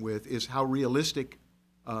conversant with is how realistic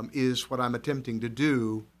is what I'm attempting to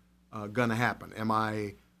do going to happen. Am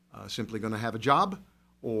I simply going to have a job,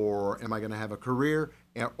 or am I going to have a career,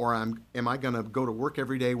 or am I going to go to work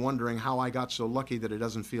every day wondering how I got so lucky that it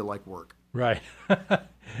doesn't feel like work? Right.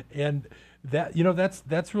 And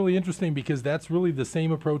that's really interesting, because that's really the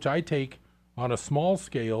same approach I take on a small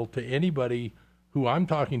scale to anybody who I'm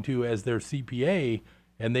talking to as their CPA,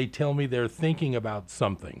 and they tell me they're thinking about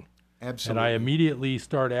something. Absolutely. And I immediately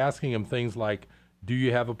start asking them things like, do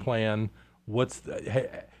you have a plan? What's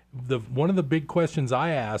one of the big questions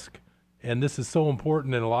I ask, and this is so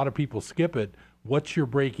important and a lot of people skip it, what's your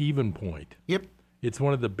break-even point? Yep. It's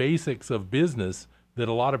one of the basics of business that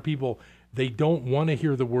a lot of people, they don't want to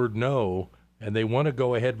hear the word no, and they want to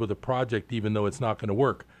go ahead with a project even though it's not going to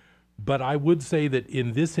work. But I would say that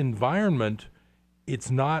in this environment, it's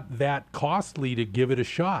not that costly to give it a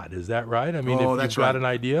shot. Is that right? I mean, if you've got an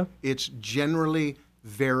idea? It's generally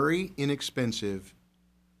very inexpensive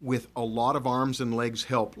with a lot of arms and legs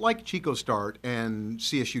help, like Chico Start and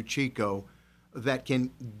CSU Chico, that can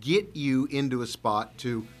get you into a spot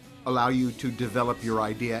to allow you to develop your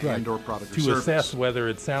idea and or product or to service. Assess whether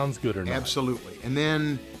it sounds good or not. Absolutely. And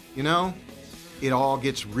then, it all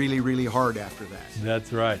gets really, really hard after that.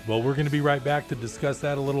 That's right. Well, we're going to be right back to discuss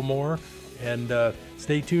that a little more. And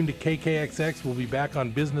stay tuned to KKXX. We'll be back on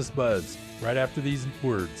Business Buzz right after these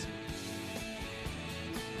words.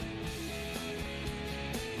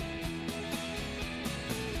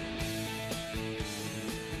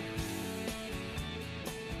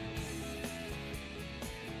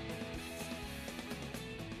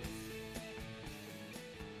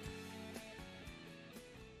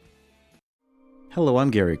 Hello,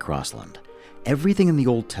 I'm Gary Crossland. Everything in the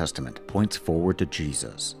Old Testament points forward to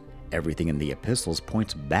Jesus. Everything in the epistles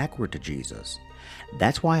points backward to Jesus.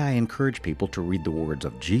 That's why I encourage people to read the words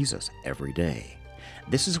of Jesus every day.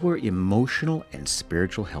 This is where emotional and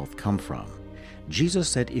spiritual health come from. Jesus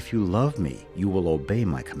said, "If you love me, you will obey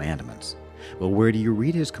my commandments." Well, where do you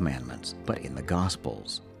read his commandments? But in the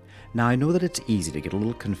Gospels. Now, I know that it's easy to get a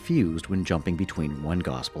little confused when jumping between one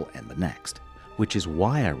gospel and the next, which is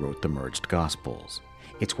why I wrote the Merged Gospels.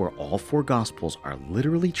 It's where all four Gospels are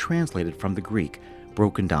literally translated from the Greek,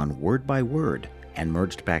 broken down word by word, and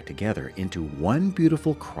merged back together into one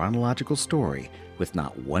beautiful chronological story with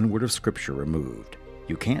not one word of Scripture removed.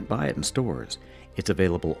 You can't buy it in stores. It's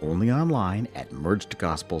available only online at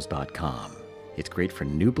mergedgospels.com. It's great for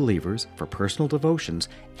new believers, for personal devotions,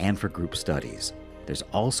 and for group studies. There's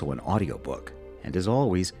also an audiobook. And as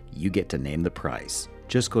always, you get to name the price.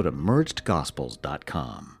 Just go to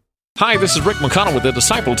mergedgospels.com. Hi, this is Rick McConnell with the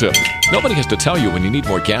Disciple Tip. Nobody has to tell you when you need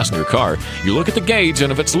more gas in your car. You look at the gauge,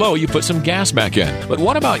 and if it's low, you put some gas back in. But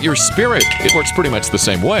what about your spirit? It works pretty much the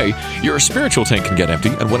same way. Your spiritual tank can get empty,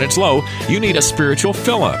 and when it's low, you need a spiritual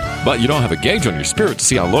fill-up. But you don't have a gauge on your spirit to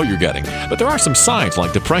see how low you're getting. But there are some signs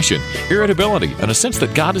like depression, irritability, and a sense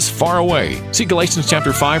that God is far away. See Galatians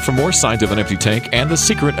chapter 5 for more signs of an empty tank and the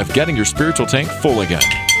secret of getting your spiritual tank full again.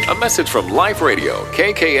 A message from Life Radio,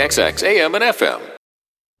 KKXX AM and FM.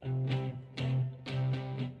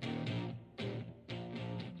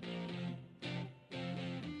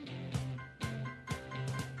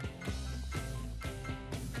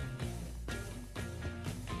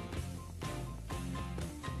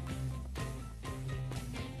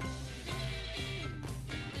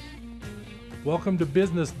 Welcome to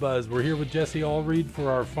Business Buzz. We're here with Jesse Allreed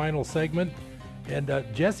for our final segment. And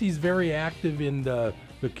Jesse's very active in the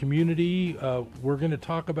community. We're going to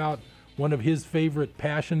talk about one of his favorite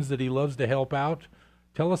passions that he loves to help out.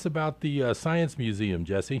 Tell us about the Science Museum,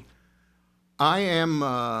 Jesse. I am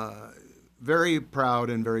very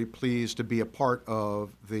proud and very pleased to be a part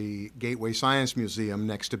of the Gateway Science Museum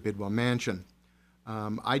next to Bidwell Mansion.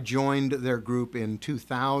 I joined their group in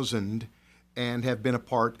 2000 and have been a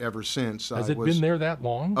part ever since. Has it been there that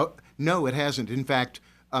long? No, it hasn't. In fact,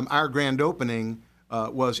 our grand opening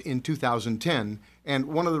was in 2010. And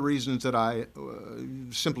one of the reasons that I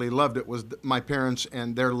simply loved it was my parents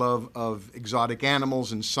and their love of exotic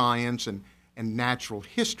animals and science and natural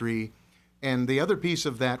history. And the other piece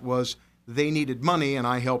of that was they needed money, and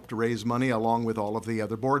I helped raise money along with all of the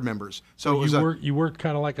other board members. So you worked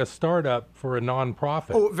kind of like a startup for a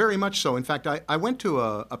nonprofit. Oh, very much so. In fact, I went to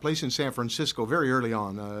a place in San Francisco very early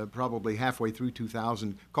on, probably halfway through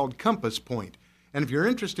 2000, called Compass Point. And if you're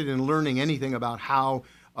interested in learning anything about how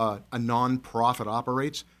a nonprofit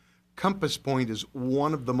operates, Compass Point is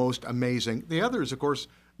one of the most amazing. The other is, of course,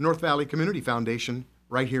 North Valley Community Foundation,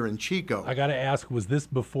 right here in Chico. I got to ask, was this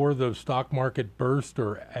before the stock market burst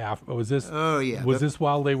or after? Was this? Oh, yeah. Was this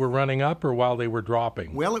while they were running up or while they were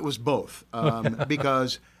dropping? Well, it was both,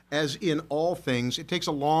 because as in all things, it takes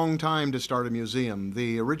a long time to start a museum.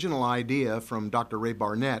 The original idea from Dr. Ray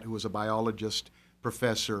Barnett, who was a biologist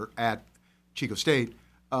professor at Chico State,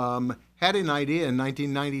 had an idea in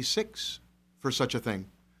 1996 for such a thing.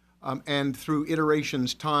 And through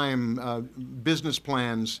iterations, time, business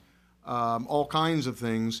plans, all kinds of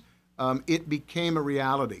things, it became a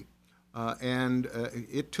reality. And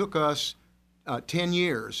it took us 10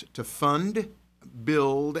 years to fund,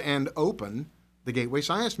 build, and open the Gateway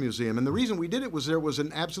Science Museum. And the reason we did it was there was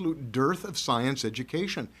an absolute dearth of science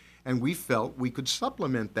education, and we felt we could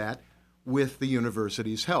supplement that with the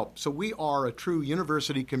university's help. So we are a true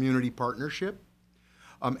university-community partnership.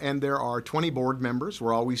 And there are 20 board members.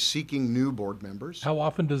 We're always seeking new board members. How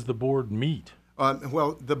often does the board meet?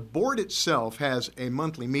 Well, the board itself has a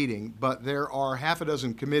monthly meeting, but there are half a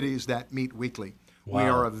dozen committees that meet weekly. Wow. We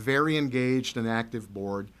are a very engaged and active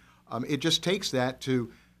board. It just takes that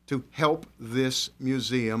to help this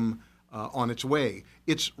museum on its way.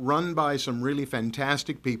 It's run by some really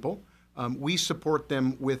fantastic people. We support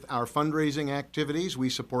them with our fundraising activities. We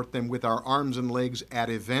support them with our arms and legs at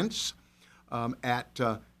events,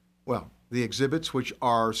 the exhibits, which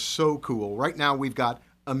are so cool. Right now we've got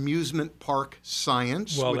Amusement Park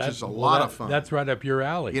Science, which is a lot of fun. That's right up your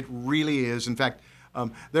alley. It really is. In fact,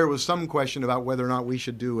 there was some question about whether or not we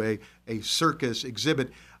should do a circus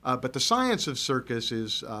exhibit, but the science of circus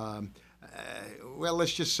is,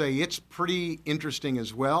 let's just say it's pretty interesting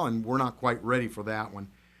as well, and we're not quite ready for that one.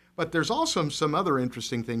 But there's also some other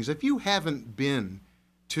interesting things. If you haven't been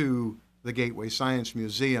to the Gateway Science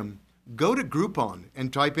Museum, go to Groupon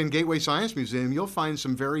and type in Gateway Science Museum. You'll find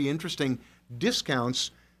some very interesting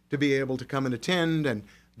discounts to be able to come and attend and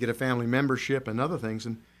get a family membership and other things.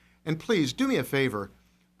 And please, do me a favor,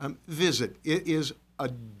 visit. It is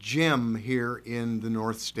a gem here in the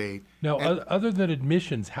North State. Now, other than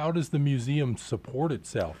admissions, how does the museum support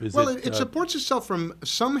itself? It supports itself from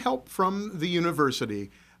some help from the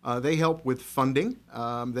university. They help with funding.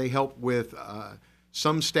 They help with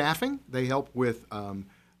some staffing. They help with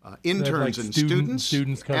interns and students.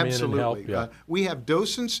 Students come Absolutely. in and help. Yeah. We have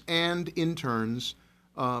docents and interns,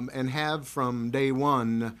 and have from day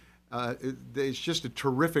one. It's just a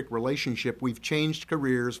terrific relationship. We've changed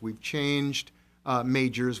careers. We've changed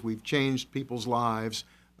majors. We've changed people's lives.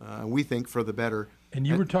 We think for the better. And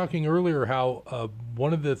you were talking earlier how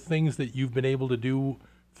one of the things that you've been able to do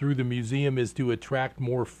through the museum is to attract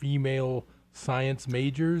more female science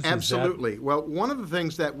majors? Absolutely. Well, one of the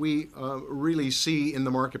things that we really see in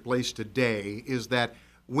the marketplace today is that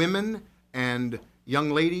women and young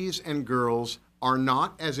ladies and girls are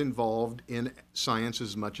not as involved in science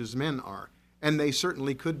as much as men are. And they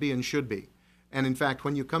certainly could be and should be. And in fact,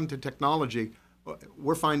 when you come to technology,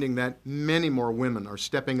 we're finding that many more women are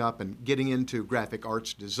stepping up and getting into graphic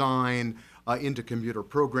arts design, into computer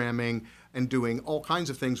programming, and doing all kinds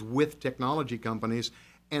of things with technology companies.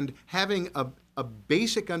 And having a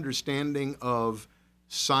basic understanding of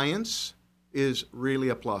science is really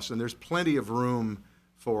a plus. And there's plenty of room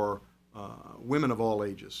for women of all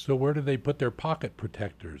ages. So where do they put their pocket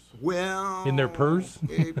protectors? Well, in their purse?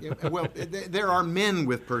 There are men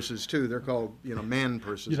with purses too. They're called, man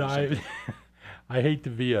purses. I hate to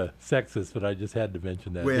be a sexist, but I just had to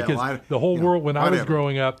mention that. Well, because the whole world, when I was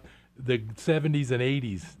growing up, the 70s and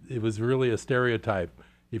 80s, it was really a stereotype.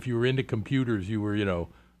 If you were into computers, you were,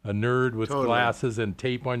 a nerd with glasses and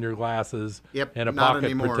tape on your glasses and a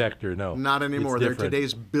pocket protector. No, not anymore. They're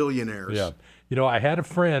today's billionaires. Yeah. I had a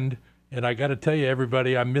friend, and I got to tell you,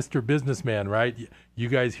 everybody, I'm Mr. Businessman, right? You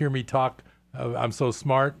guys hear me talk. I'm so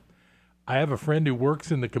smart. I have a friend who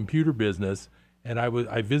works in the computer business, and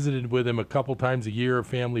I visited with him a couple times a year, a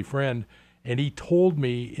family friend, and he told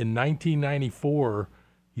me in 1994,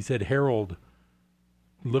 he said, Harold,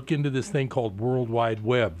 look into this thing called World Wide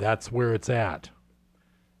Web. That's where it's at.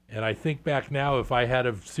 And I think back now, if I had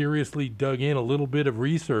have seriously dug in a little bit of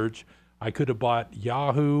research, I could have bought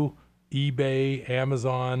Yahoo, eBay,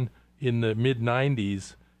 Amazon in the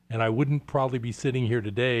mid-'90s, and I wouldn't probably be sitting here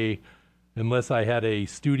today unless I had a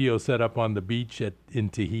studio set up on the beach in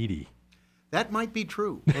Tahiti. That might be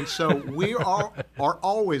true. And so we are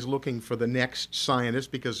always looking for the next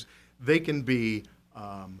scientist, because they can be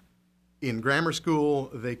in grammar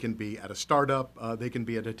school, they can be at a startup, they can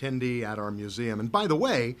be an attendee at our museum. And by the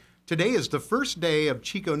way, today is the first day of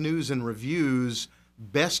Chico News and Review's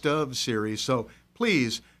Best Of series. So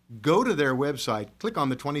please go to their website, click on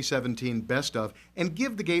the 2017 Best Of, and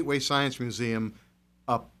give the Gateway Science Museum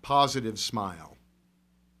a positive smile.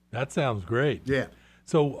 That sounds great. Yeah.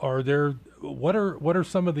 So what are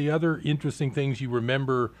some of the other interesting things you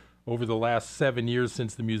remember over the last 7 years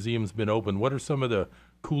since the museum's been open? What are some of the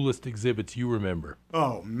coolest exhibits you remember?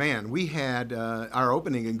 Oh, man. We had our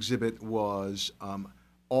opening exhibit was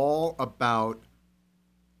all about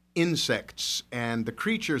insects, and the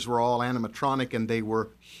creatures were all animatronic, and they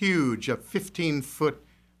were huge, a 15-foot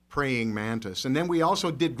praying mantis. And then we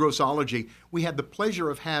also did grossology. We had the pleasure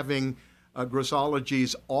of having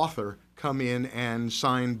grossology's author come in and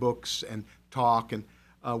sign books and talk, and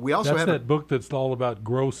we also that's had that book that's all about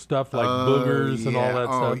gross stuff like boogers and all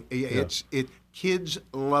that stuff. Yeah. Kids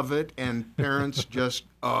love it, and parents just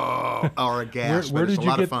are aghast. But it's a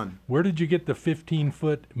lot of fun. Where did you get the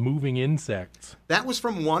 15-foot moving insects? That was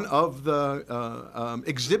from one of the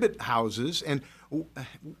exhibit houses, and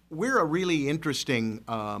we're a really interesting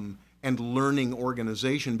and learning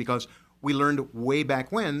organization, because we learned way back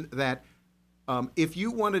when that if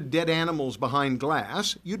you wanted dead animals behind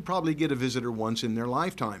glass, you'd probably get a visitor once in their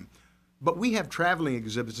lifetime. But we have traveling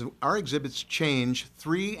exhibits. Our exhibits change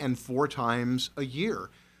 3 and 4 times a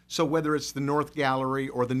year. So whether it's the North Gallery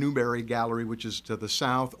or the Newberry Gallery, which is to the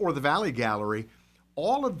south, or the Valley Gallery,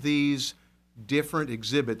 all of these different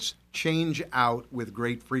exhibits change out with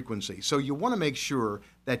great frequency. So you want to make sure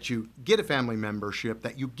that you get a family membership,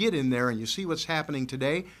 that you get in there and you see what's happening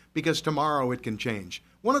today, because tomorrow it can change.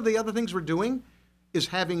 One of the other things we're doing is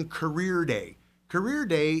having Career Day. Career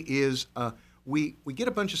Day is we get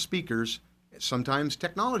a bunch of speakers, sometimes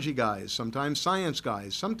technology guys, sometimes science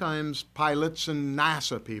guys, sometimes pilots and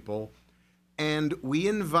NASA people, and we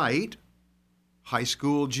invite high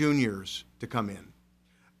school juniors to come in.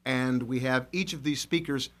 And we have each of these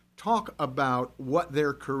speakers talk about what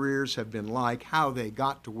their careers have been like, how they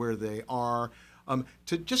got to where they are,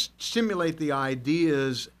 to just stimulate the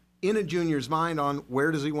ideas in a junior's mind on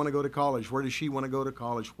where does he want to go to college, where does she want to go to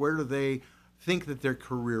college, where do they think that their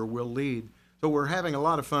career will lead. So we're having a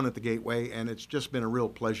lot of fun at the Gateway, and it's just been a real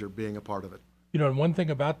pleasure being a part of it. You know, and one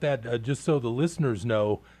thing about that, just so the listeners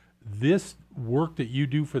know, this work that you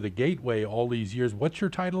do for the Gateway all these years, what's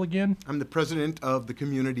your title again? I'm the president of the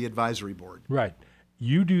Community Advisory Board. Right.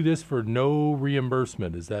 You do this for no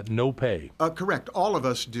reimbursement. Is that no pay? Correct. All of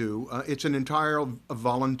us do. It's an entire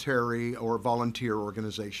voluntary or volunteer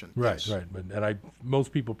organization. Right, yes. right. And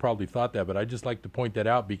most people probably thought that, but I just like to point that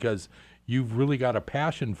out because you've really got a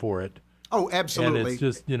passion for it. Oh, absolutely. And it's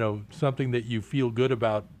just, something that you feel good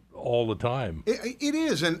about all the time. It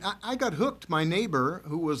is. And I got hooked. My neighbor,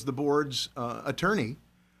 who was the board's attorney,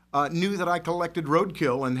 knew that I collected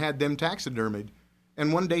roadkill and had them taxidermied.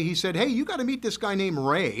 And one day he said, hey, you got to meet this guy named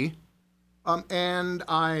Ray. And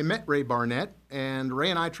I met Ray Barnett. And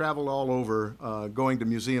Ray and I traveled all over, going to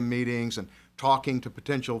museum meetings and talking to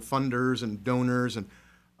potential funders and donors.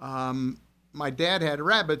 And my dad had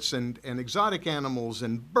rabbits and exotic animals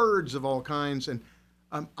and birds of all kinds. And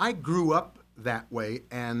I grew up that way,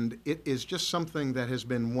 and it is just something that has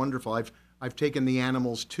been wonderful. I've taken the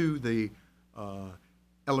animals to the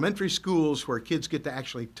elementary schools where kids get to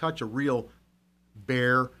actually touch a real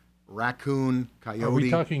bear, raccoon, coyote. Are we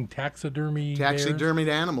talking taxidermy Taxidermied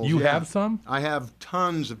bears? Animals. You yeah. have some? I have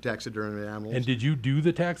tons of taxidermied animals. And did you do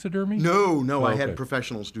the taxidermy? No, I had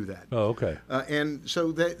professionals do that. Oh, okay. And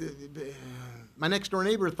so my next-door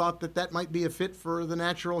neighbor thought that might be a fit for the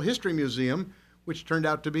Natural History Museum, which turned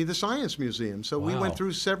out to be the Science Museum. So we went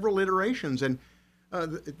through several iterations. And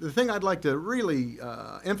the thing I'd like to really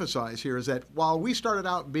emphasize here is that while we started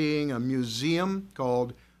out being a museum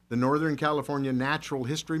called the Northern California Natural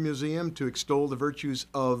History Museum to extol the virtues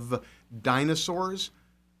of dinosaurs,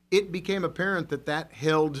 it became apparent that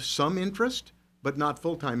held some interest, but not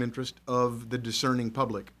full-time interest, of the discerning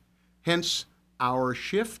public. Hence, our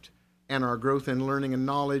shift and our growth in learning and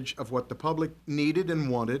knowledge of what the public needed and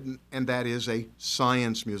wanted, and that is a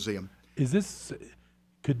science museum.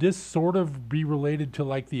 Could this sort of be related to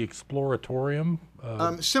like the Exploratorium?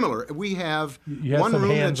 Similar. We have one room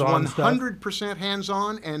that's hands-on 100%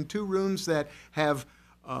 hands-on and 2 rooms that have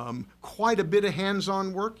quite a bit of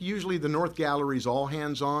hands-on work. Usually the North Gallery is all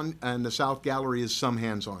hands-on, and the South Gallery is some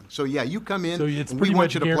hands-on. So, yeah, you come in, and we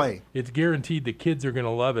want you to play. It's guaranteed the kids are going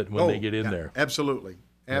to love it when they get in there. Absolutely.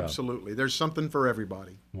 Absolutely. Yeah. There's something for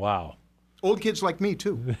everybody. Wow. Old kids like me,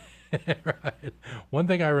 too. Right. One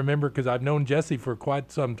thing I remember, because I've known Jesse for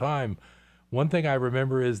quite some time, one thing I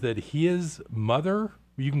remember is that his mother,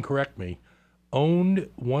 you can correct me, owned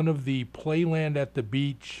one of the Playland at the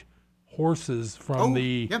Beach horses from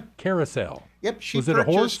the carousel. Yep. Was it a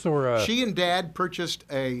horse or a... She and Dad purchased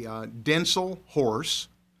a Denzel horse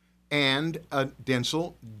and a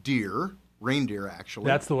Denzel reindeer, actually.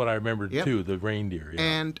 That's the one I remembered, too, the reindeer. Yeah.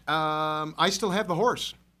 And I still have the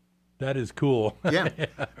horse. That is cool. Yeah.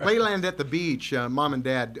 Playland at the Beach, Mom and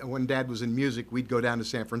Dad, when Dad was in music, we'd go down to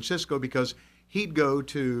San Francisco because he'd go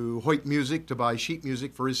to Hoyt Music to buy sheet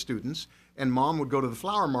music for his students, and Mom would go to the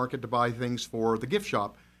flower market to buy things for the gift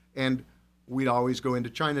shop. And we'd always go into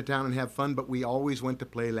Chinatown and have fun, but we always went to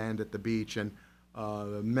Playland at the Beach, and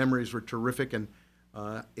the memories were terrific, and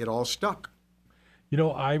it all stuck. You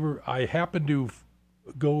know, I happened to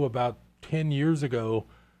go about 10 years ago.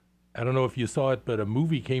 I don't know if you saw it, but a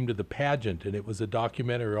movie came to the pageant, and it was a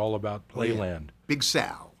documentary all about Playland. Big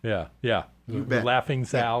Sal. Yeah. You bet. Laughing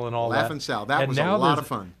Sal and all that. Laughing Sal. That was a lot of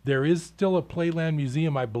fun. There is still a Playland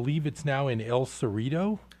museum. I believe it's now in El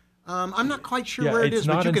Cerrito. I'm not quite sure where it is,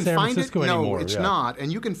 but you can find it. No, it's not, and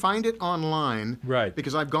you can find it online. Right.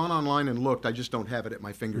 Because I've gone online and looked. I just don't have it at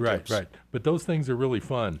my fingertips. Right. But those things are really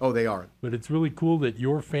fun. Oh, they are. But it's really cool that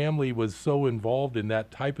your family was so involved in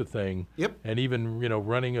that type of thing. Yep. And even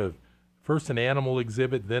running first an animal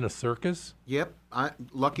exhibit, then a circus. Yep.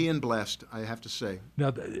 Lucky and blessed, I have to say.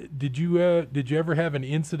 Now, did you ever have an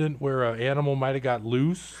incident where an animal might have got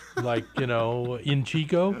loose, like in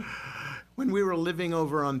Chico? When we were living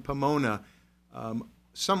over on Pomona,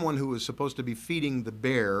 someone who was supposed to be feeding the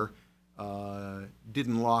bear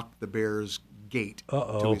didn't lock the bear's gate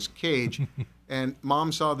to his cage. And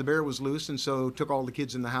Mom saw the bear was loose, and so took all the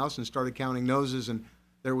kids in the house and started counting noses. And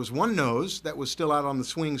there was one nose that was still out on the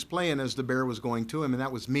swings playing as the bear was going to him, and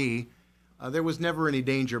that was me. There was never any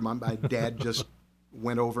danger. My dad just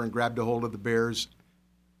went over and grabbed a hold of the bear's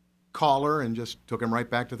collar and just took him right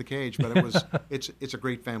back to the cage. But it's a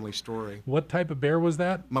great family story. What type of bear was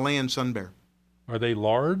that? Malayan sun bear. Are they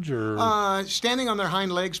large or? Standing on their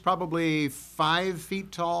hind legs, probably 5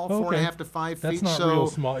 feet tall, 4.5 to 5 feet. That's not real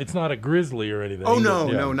small. It's not a grizzly or anything. Oh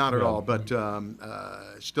no, not at all. But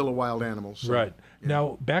still a wild animal. So, right. Yeah.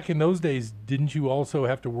 Now, back in those days, didn't you also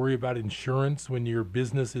have to worry about insurance when your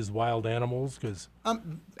business is wild animals? Because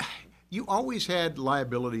you always had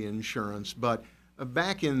liability insurance, but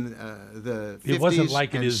back in the 50s it wasn't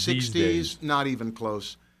like and it is 60s, these days. Not even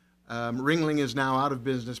close. Ringling is now out of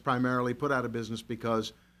business, primarily put out of business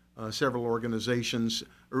because several organizations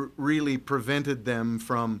really prevented them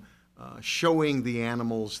from showing the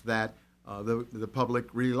animals that the public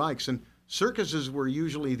really likes. And circuses were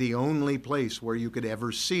usually the only place where you could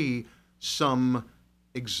ever see some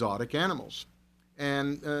exotic animals.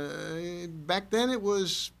 And back then it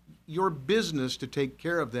was your business to take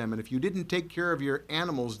care of them. And if you didn't take care of your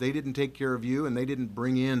animals, they didn't take care of you, and they didn't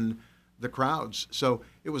bring in the crowds. So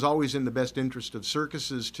it was always in the best interest of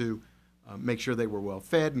circuses to make sure they were well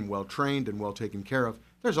fed and well trained and well taken care of.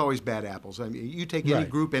 There's always bad apples. I mean, you take any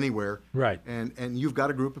group anywhere, and you've got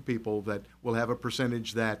a group of people that will have a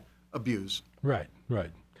percentage that abuse. Right.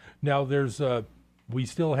 Now there's we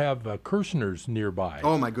still have Kirshner's nearby.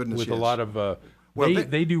 Oh my goodness! With a lot of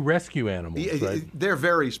they do rescue animals. Right? They're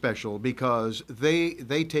very special because they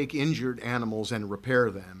take injured animals and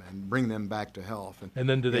repair them and bring them back to health. And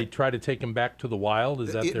then do they try to take them back to the wild?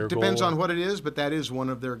 Is that their goal? It depends on what it is, but that is one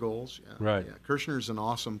of their goals. Yeah. Right. Yeah. Kirshner's an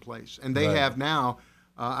awesome place, and they have now.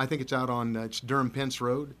 I think it's out on it's Durham Pence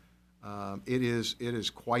Road. It is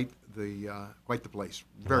quite the place.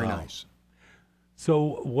 Very nice.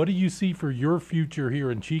 So what do you see for your future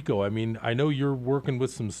here in Chico? I mean, I know you're working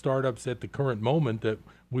with some startups at the current moment that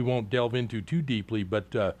we won't delve into too deeply,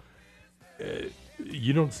 but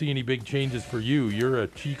you don't see any big changes for you. You're a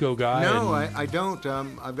Chico guy. No, I don't.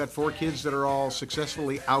 I've got 4 kids that are all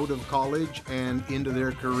successfully out of college and into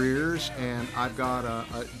their careers, and I've got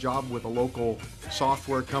a job with a local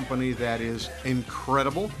software company that is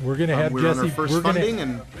incredible. We're going to have Jesse. We're on our first funding,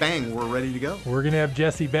 and bang, we're ready to go. We're going to have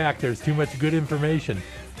Jesse back. There's too much good information.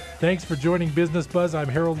 Thanks for joining Business Buzz. I'm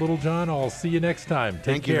Harold Littlejohn. I'll see you next time. Take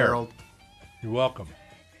care. Thank you, Harold. You're welcome.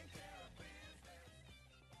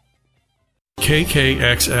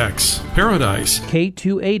 KKXX, Paradise.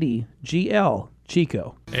 K280GL,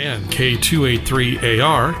 Chico. And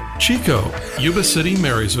K283AR, Chico, Yuba City,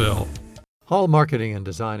 Marysville. Hall Marketing and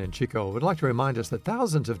Design in Chico would like to remind us that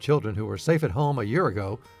thousands of children who were safe at home a year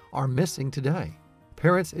ago are missing today.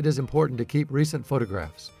 Parents, it is important to keep recent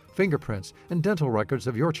photographs, fingerprints, and dental records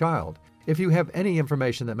of your child. If you have any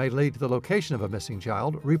information that may lead to the location of a missing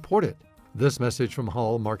child, report it. This message from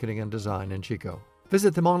Hall Marketing and Design in Chico.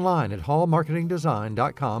 Visit them online at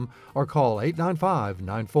hallmarketingdesign.com or call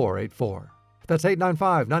 895-9484. That's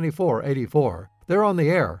 895-9484. They're on the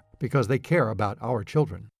air because they care about our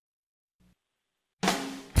children.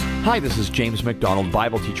 Hi, this is James McDonald,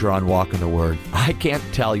 Bible teacher on Walk in the Word. I can't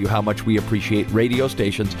tell you how much we appreciate radio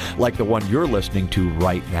stations like the one you're listening to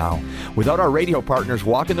right now. Without our radio partners,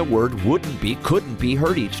 Walk in the Word couldn't be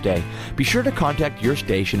heard each day. Be sure to contact your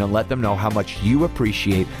station and let them know how much you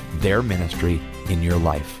appreciate their ministry in your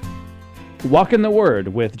life. Walk in the Word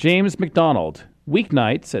with James McDonald,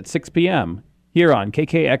 weeknights at 6 p.m. here on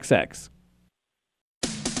KKXX.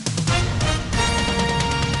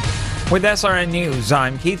 With SRN News,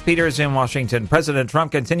 I'm Keith Peters in Washington. President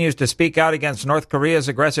Trump continues to speak out against North Korea's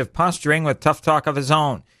aggressive posturing with tough talk of his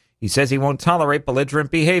own. He says he won't tolerate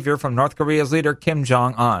belligerent behavior from North Korea's leader Kim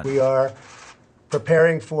Jong-un. We are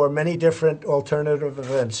preparing for many different alternative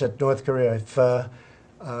events at North Korea.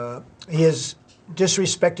 He has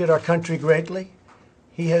disrespected our country greatly.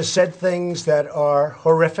 He has said things that are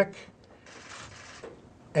horrific.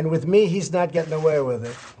 And with me, he's not getting away with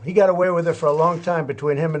it. He got away with it for a long time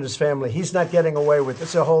between him and his family. He's not getting away with it.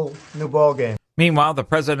 It's a whole new ballgame. Meanwhile, the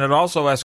president also